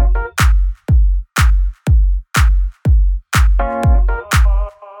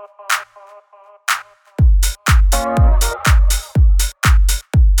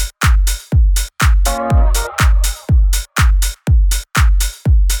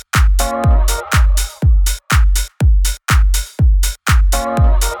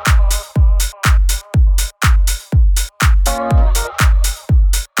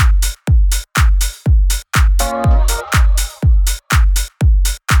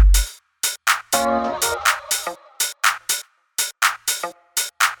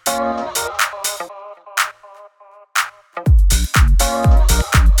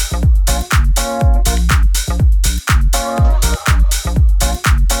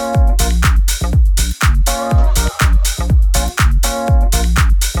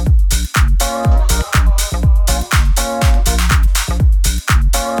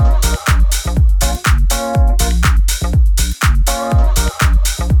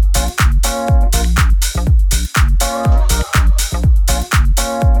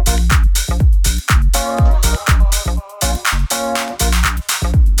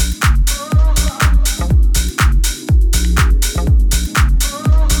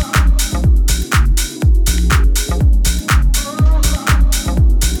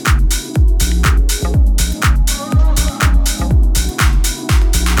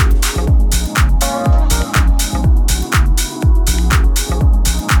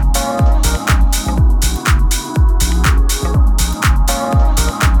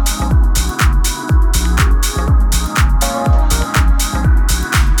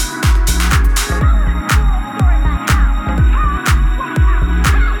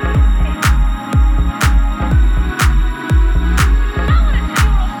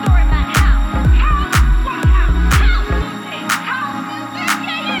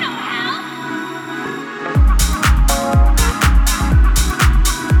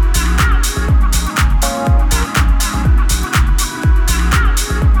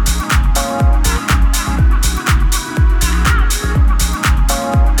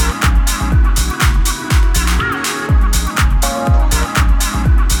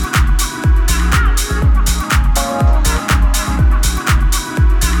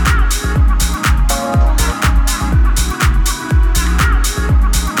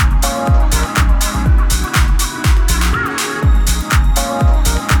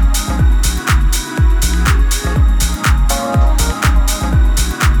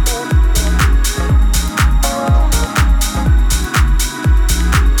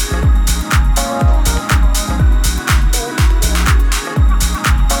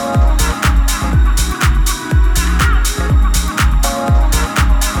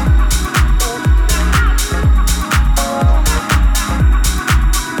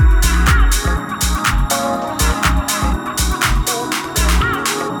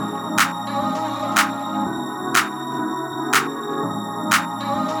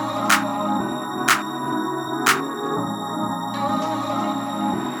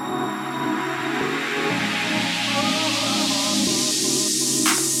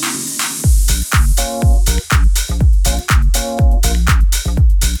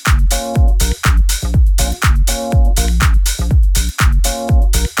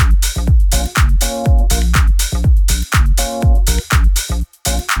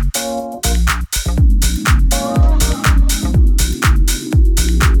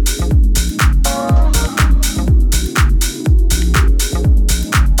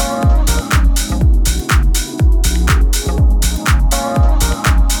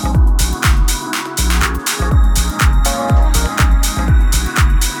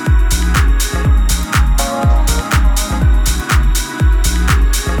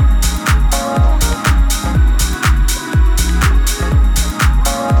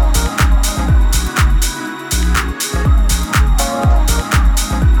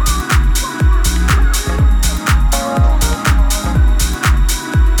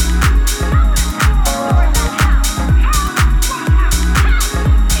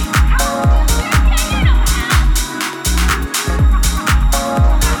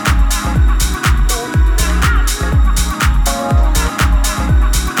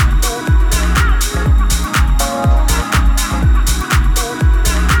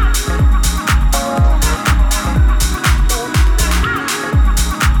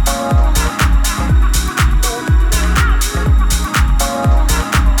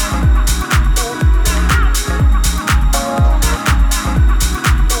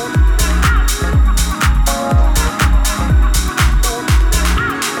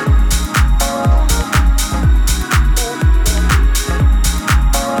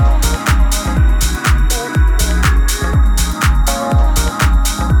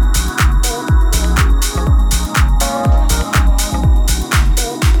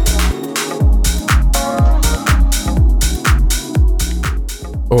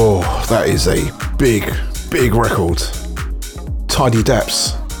 That is a big, big record. Tidy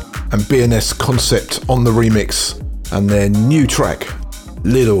Daps and BNS Concept on the remix, and their new track,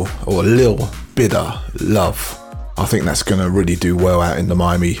 Lil Bidder Love. I think that's going to really do well out in the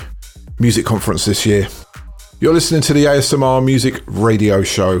Miami Music Conference this year. You're listening to the ASMR Music Radio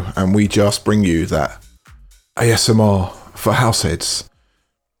Show, and we just bring you that ASMR for househeads.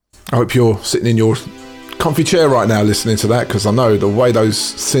 I hope you're sitting in your comfy chair right now listening to that, because I know the way those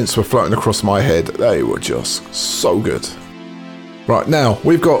synths were floating across my head, they were just so good. Right, now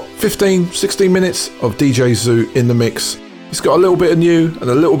we've got 16 minutes of DJ Zoo in the mix. It's got a little bit of new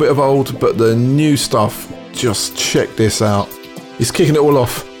and a little bit of old, but the new stuff, just check this out. He's kicking it all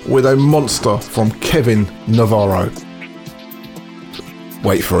off with a monster from Kevin Navarro.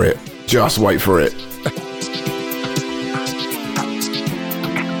 Wait for it. Just wait for it.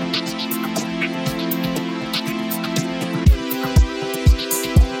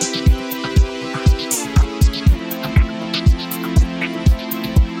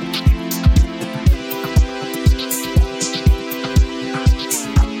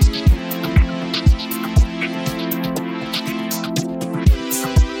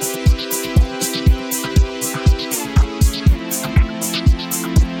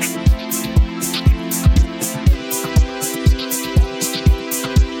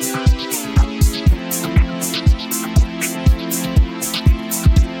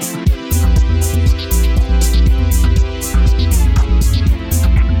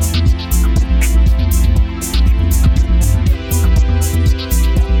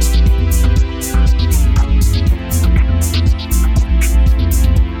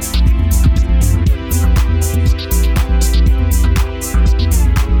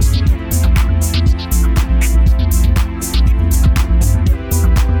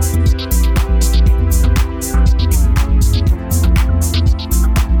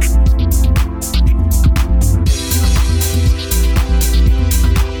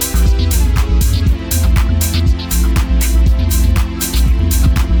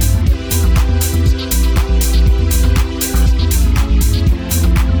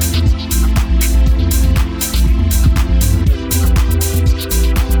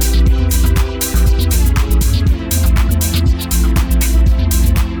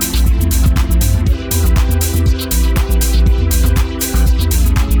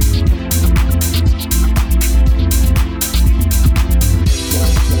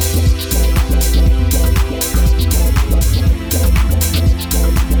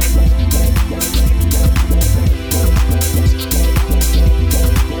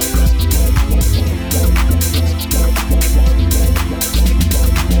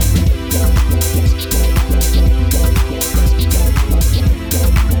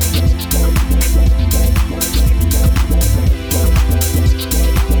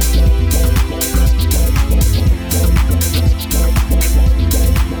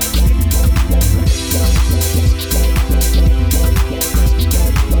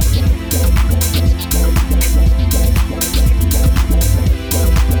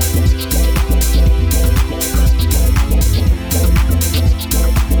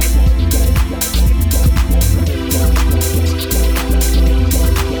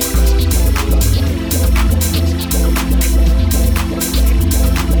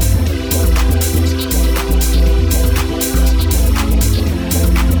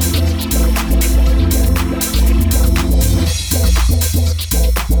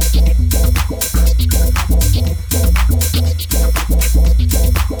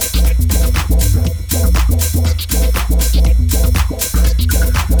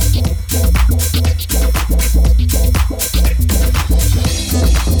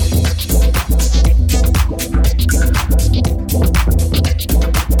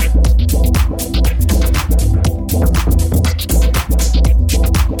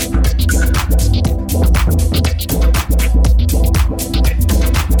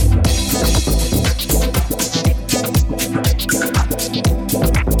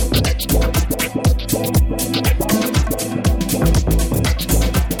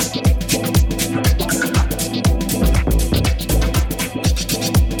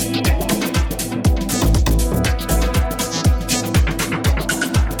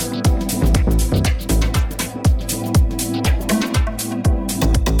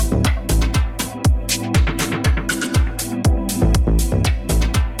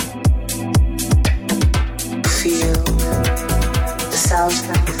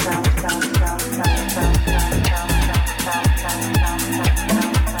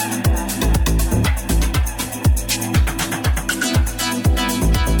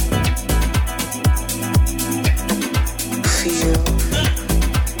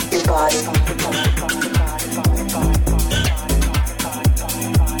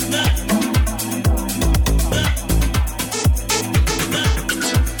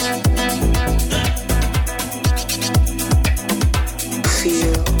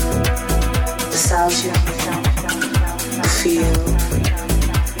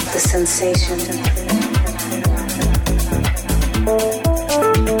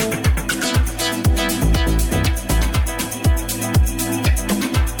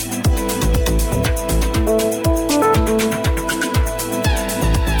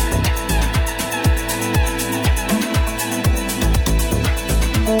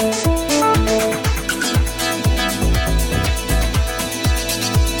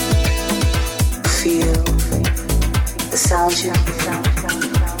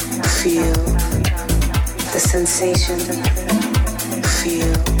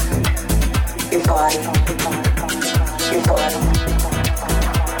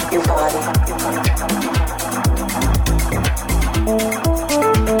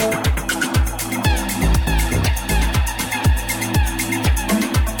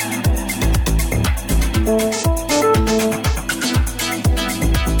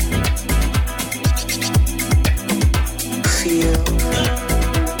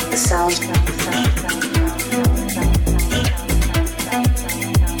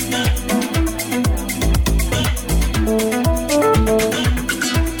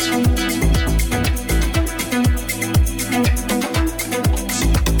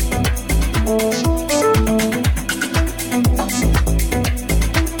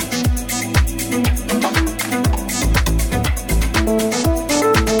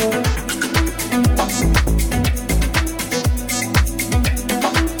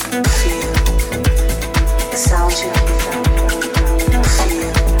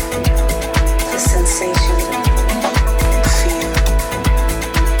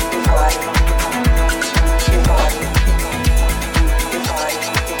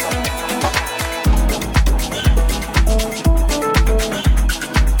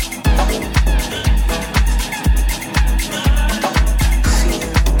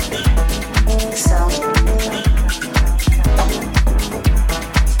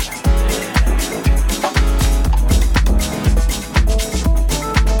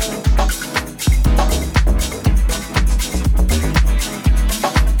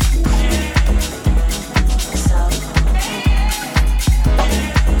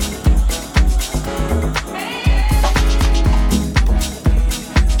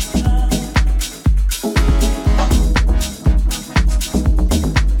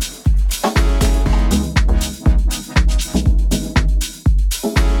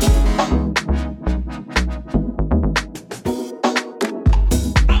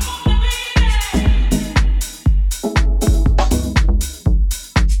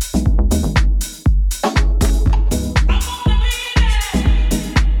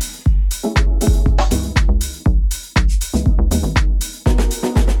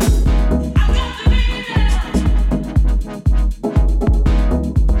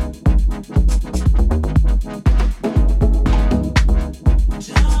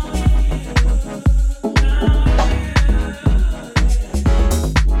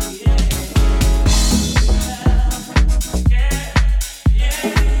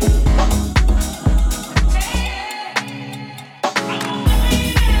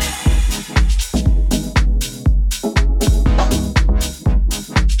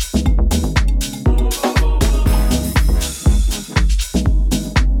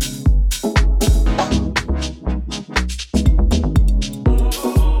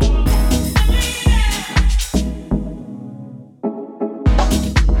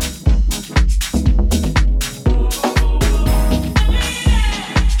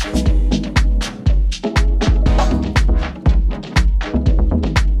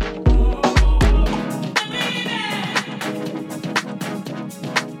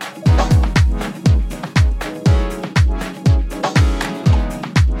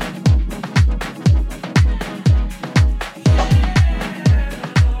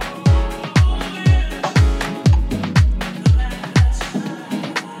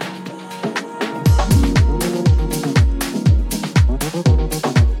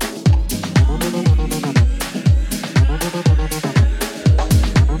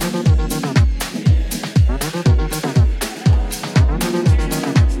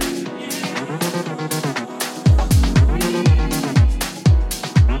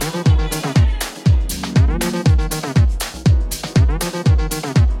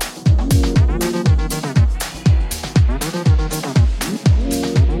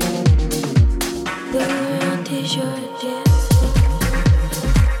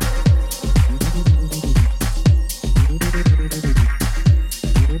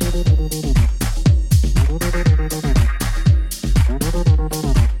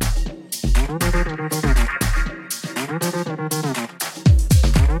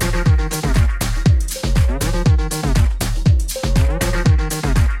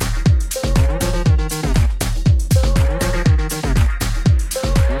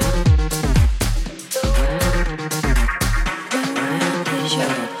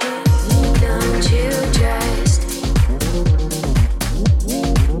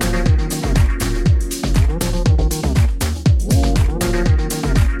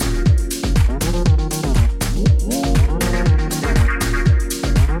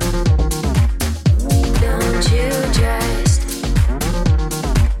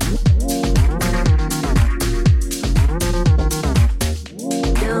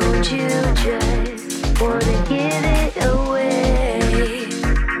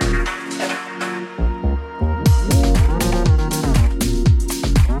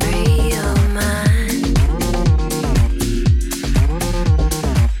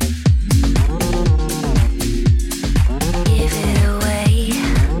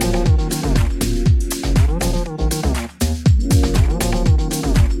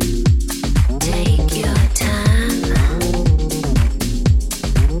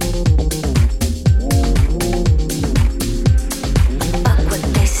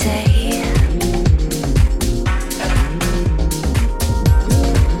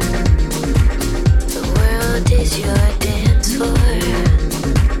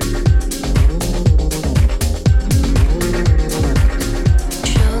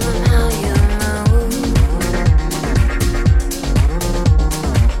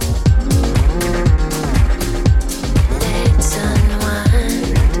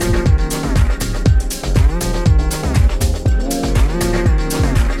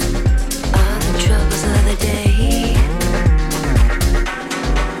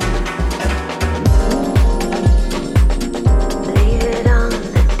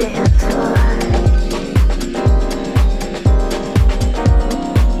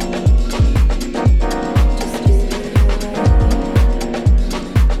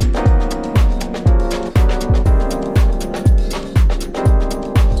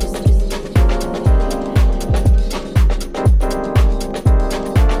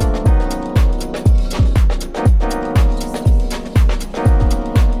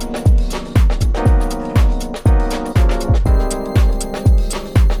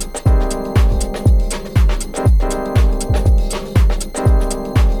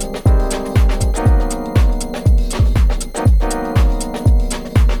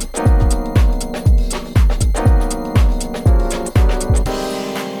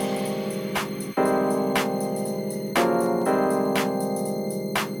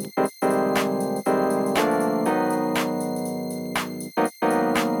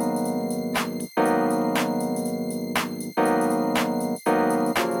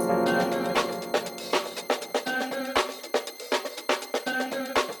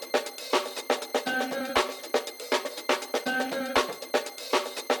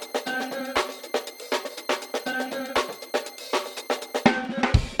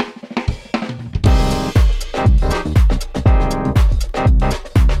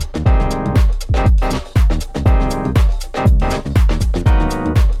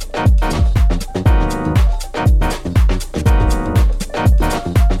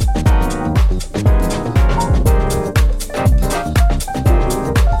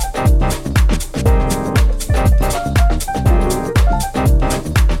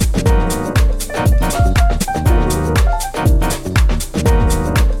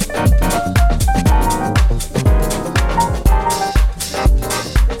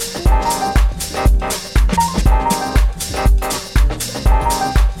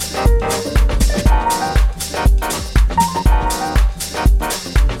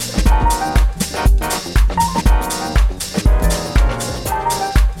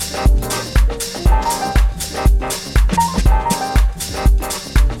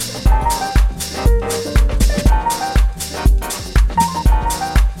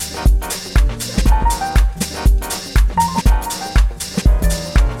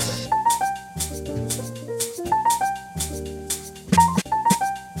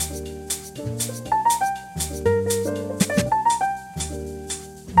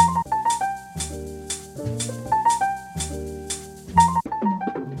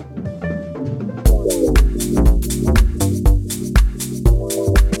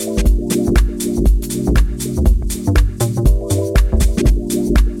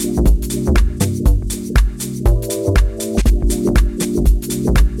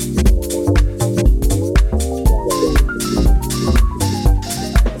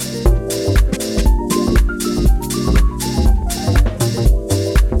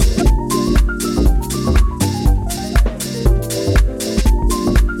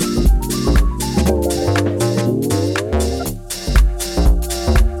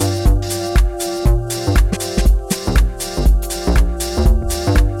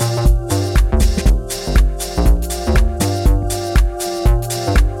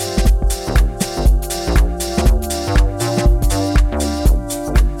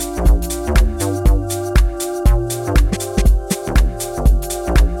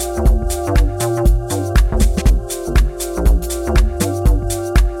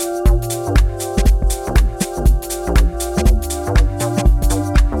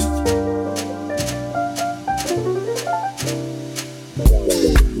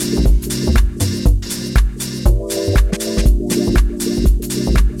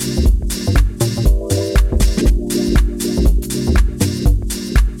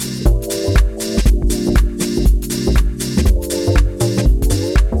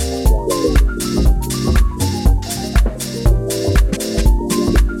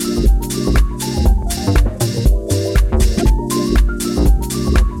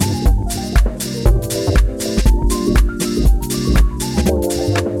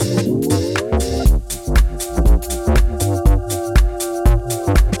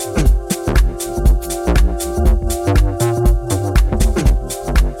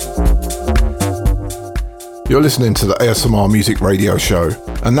 You're listening to the ASMR Music Radio Show,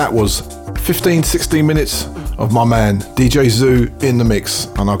 and that was 15-16 minutes of my man DJ Zoo in the mix.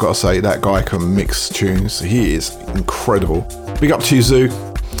 And I've got to say, that guy can mix tunes. He is incredible. Big up to you, Zoo.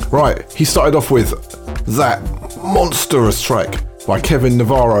 Right, he started off with that monstrous track by Kevin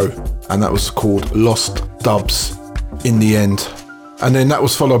Navarro, and that was called Lost Dubs in the End. And then that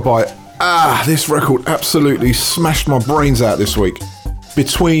was followed by, this record absolutely smashed my brains out this week.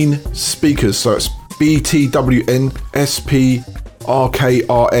 Between Speakers, so it's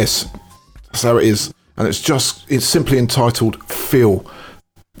BTWNSPRKRS. That's how it is. And it's simply entitled Feel.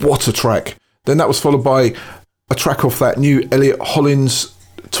 What a track. Then that was followed by a track off that new Elliot Hollins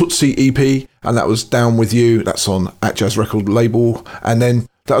Tootsie EP, and that was Down With You. That's on At Jazz Record label. And then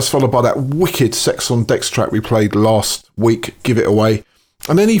that was followed by that wicked Sex on Decks track we played last week, Give It Away.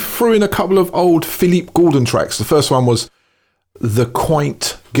 And then he threw in a couple of old Philippe Gordon tracks. The first one was The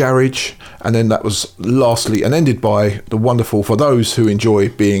Quaint Garage, and then that was lastly and ended by the wonderful For Those Who Enjoy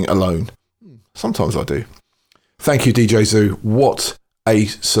Being Alone. Sometimes I do. Thank you, DJ Zoo. What a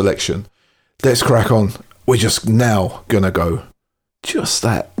selection. Let's crack on. We're just now gonna go just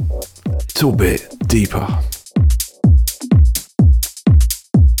that little bit deeper.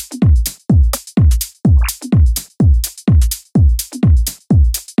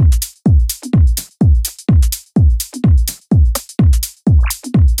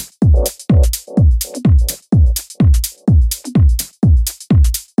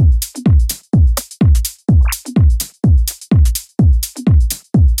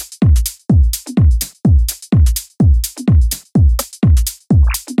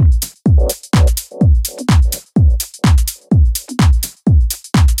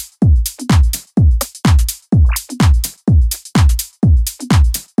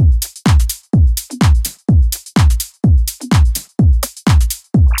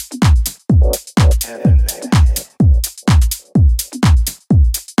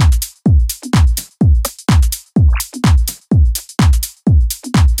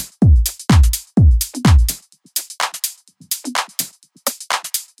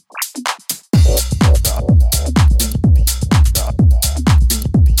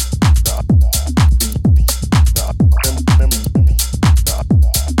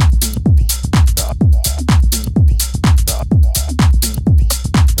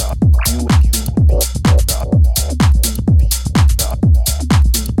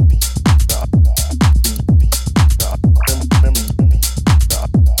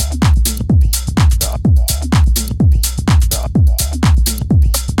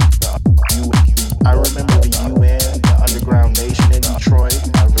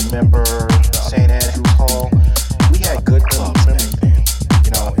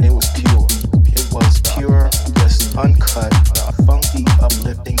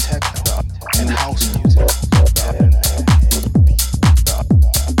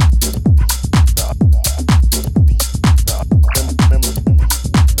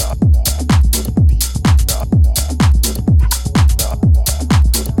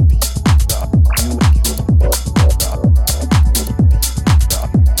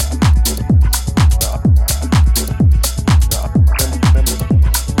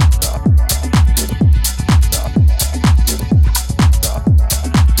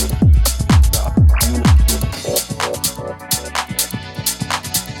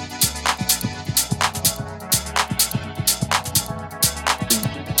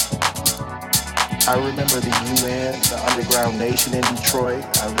 I remember the UN, the Underground Nation in Detroit.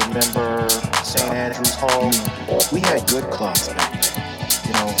 I remember St. Andrews Hall. We had good clubs back then.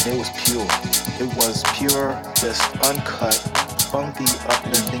 You know, it was pure. It was pure, just uncut, funky,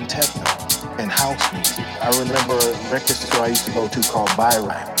 uplifting techno and house music. I remember a record store I used to go to called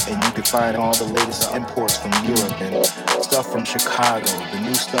Byron, and you could find all the latest imports from Europe and stuff from Chicago, the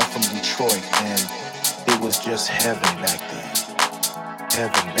new stuff from Detroit, and it was just heaven back then.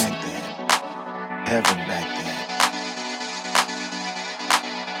 Heaven back then. Heaven back then.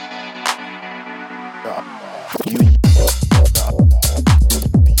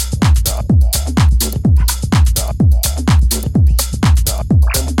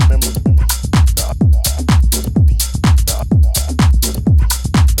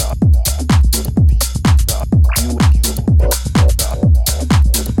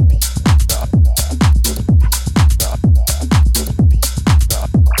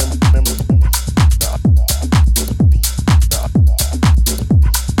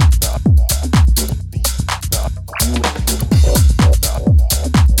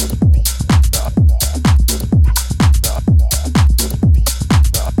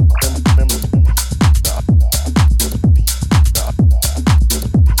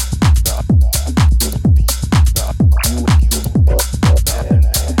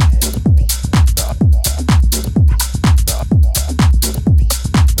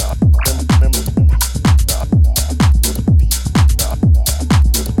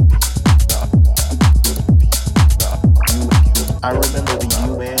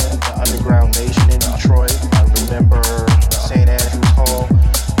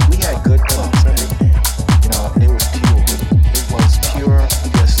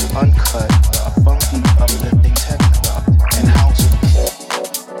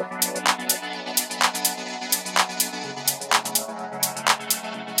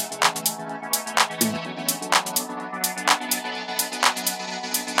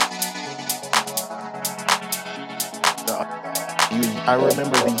 I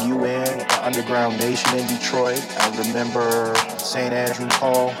remember the UN, the Underground Nation in Detroit. I remember St. Andrews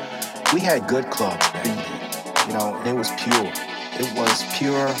Hall. We had good clubs back then, you know, and it was pure. It was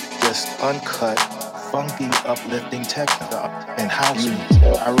pure, just uncut, funky, uplifting techno and house music.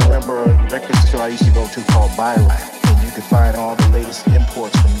 I remember a record store I used to go to called Byrack, and you could find all the latest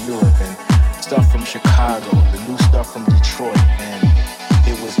imports from Europe and stuff from Chicago, the new stuff from Detroit, and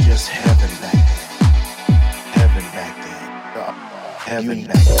it was just heaven back then. Heaven back then. Heaven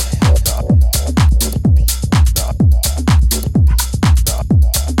back then.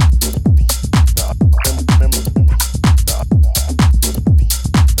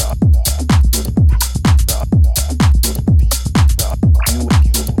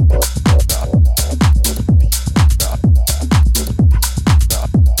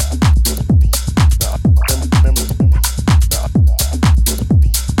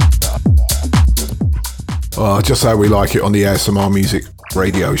 Just how we like it on the ASMR Music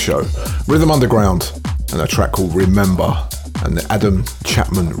radio show. Rhythm Underground and a track called Remember and the Adam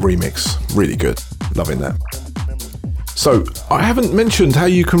Chapman remix. Really good. Loving that. So I haven't mentioned how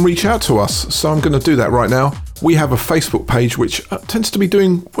you can reach out to us, so I'm going to do that right now. We have a Facebook page which tends to be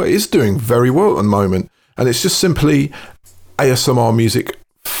doing, well, is doing very well at the moment, and it's just simply ASMR Music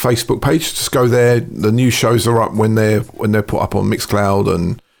Facebook page. Just go there. The new shows are up when they're put up on Mixcloud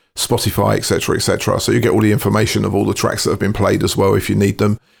and Spotify, etc., etc. So you get all the information of all the tracks that have been played as well if you need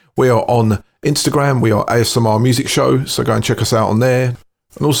them. We are on Instagram. We are ASMR Music Show, so go and check us out on there.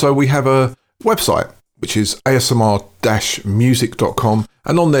 And also we have a website, which is asmr-music.com.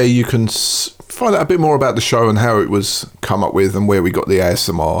 And on there you can find out a bit more about the show and how it was come up with and where we got the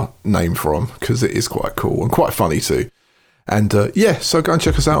ASMR name from, because it is quite cool and quite funny too. And so go and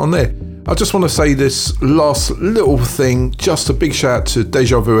check us out on there. I just want to say this last little thing, just a big shout out to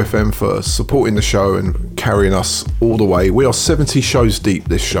Deja Vu FM for supporting the show and carrying us all the way. We are 70 shows deep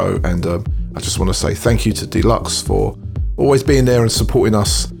this show, and I just want to say thank you to Deluxe for always being there and supporting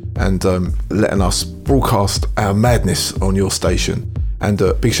us and letting us broadcast our madness on your station. And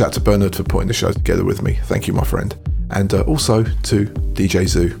big shout out to Bernard for putting the show together with me. Thank you, my friend. And also to DJ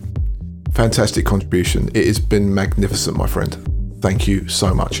Zoo. Fantastic contribution. It has been magnificent, my friend. Thank you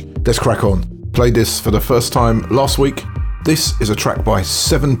so much. Let's crack on. Played this for the first time last week. This is a track by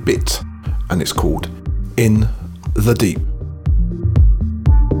 7-Bit and it's called In the Deep.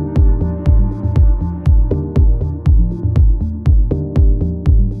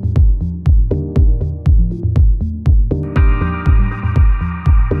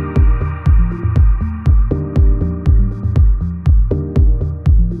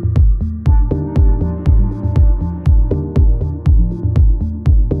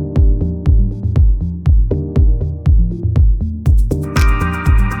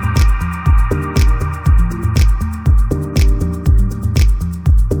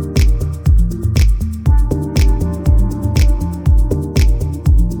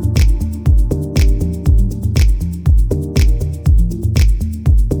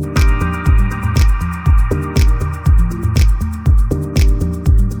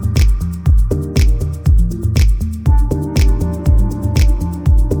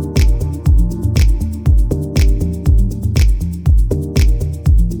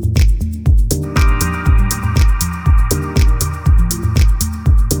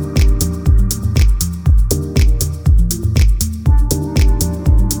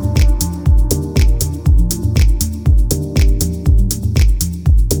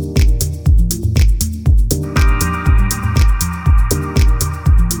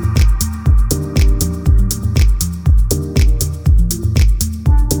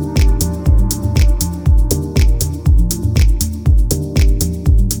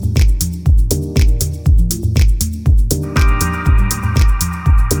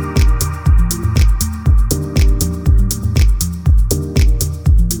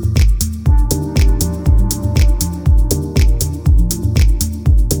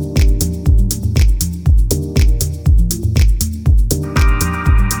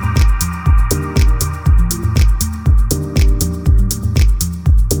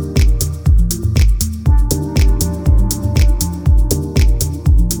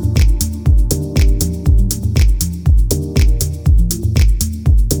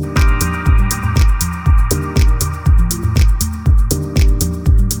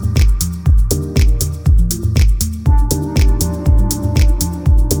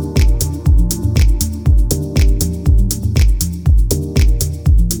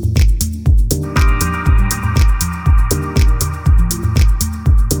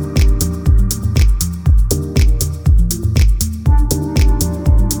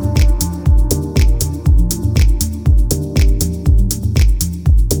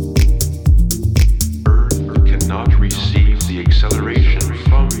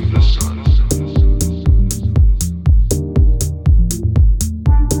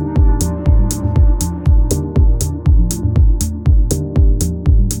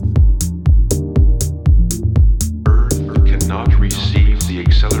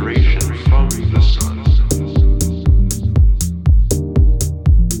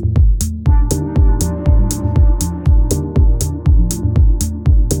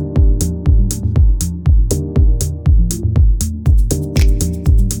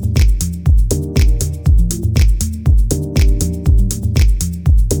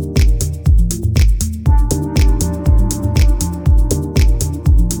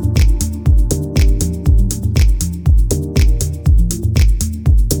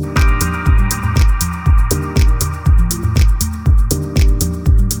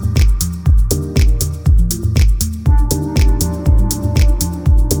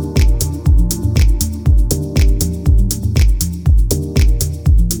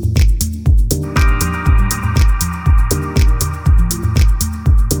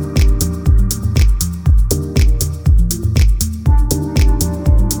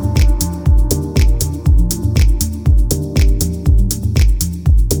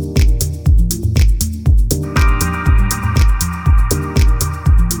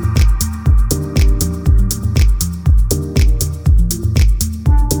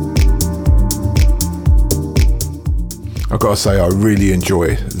 gotta say, I really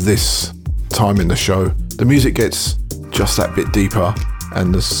enjoy this time in the show. The music gets just that bit deeper,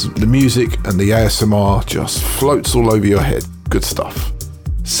 and the music and the ASMR just floats all over your head. Good stuff.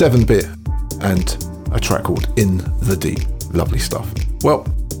 7-bit and a track called In the Deep. Lovely stuff. Well,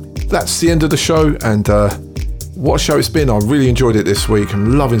 that's the end of the show, and what a show it's been. I really enjoyed it this week.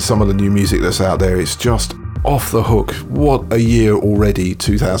 I'm loving some of the new music that's out there. It's just off the hook. What a year already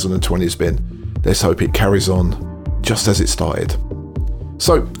 2020 has been. Let's hope it carries on just as it started.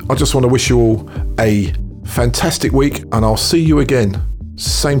 So I just want to wish you all a fantastic week, and I'll see you again,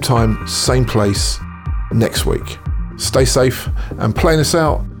 same time, same place, next week. Stay safe, and playing us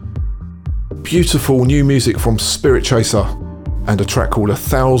out, beautiful new music from Spirit Chaser and a track called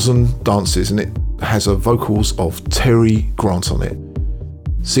 1,000 Dances, and it has vocals of Terry Grant on it.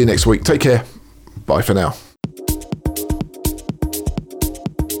 See you next week. Take care. Bye for now.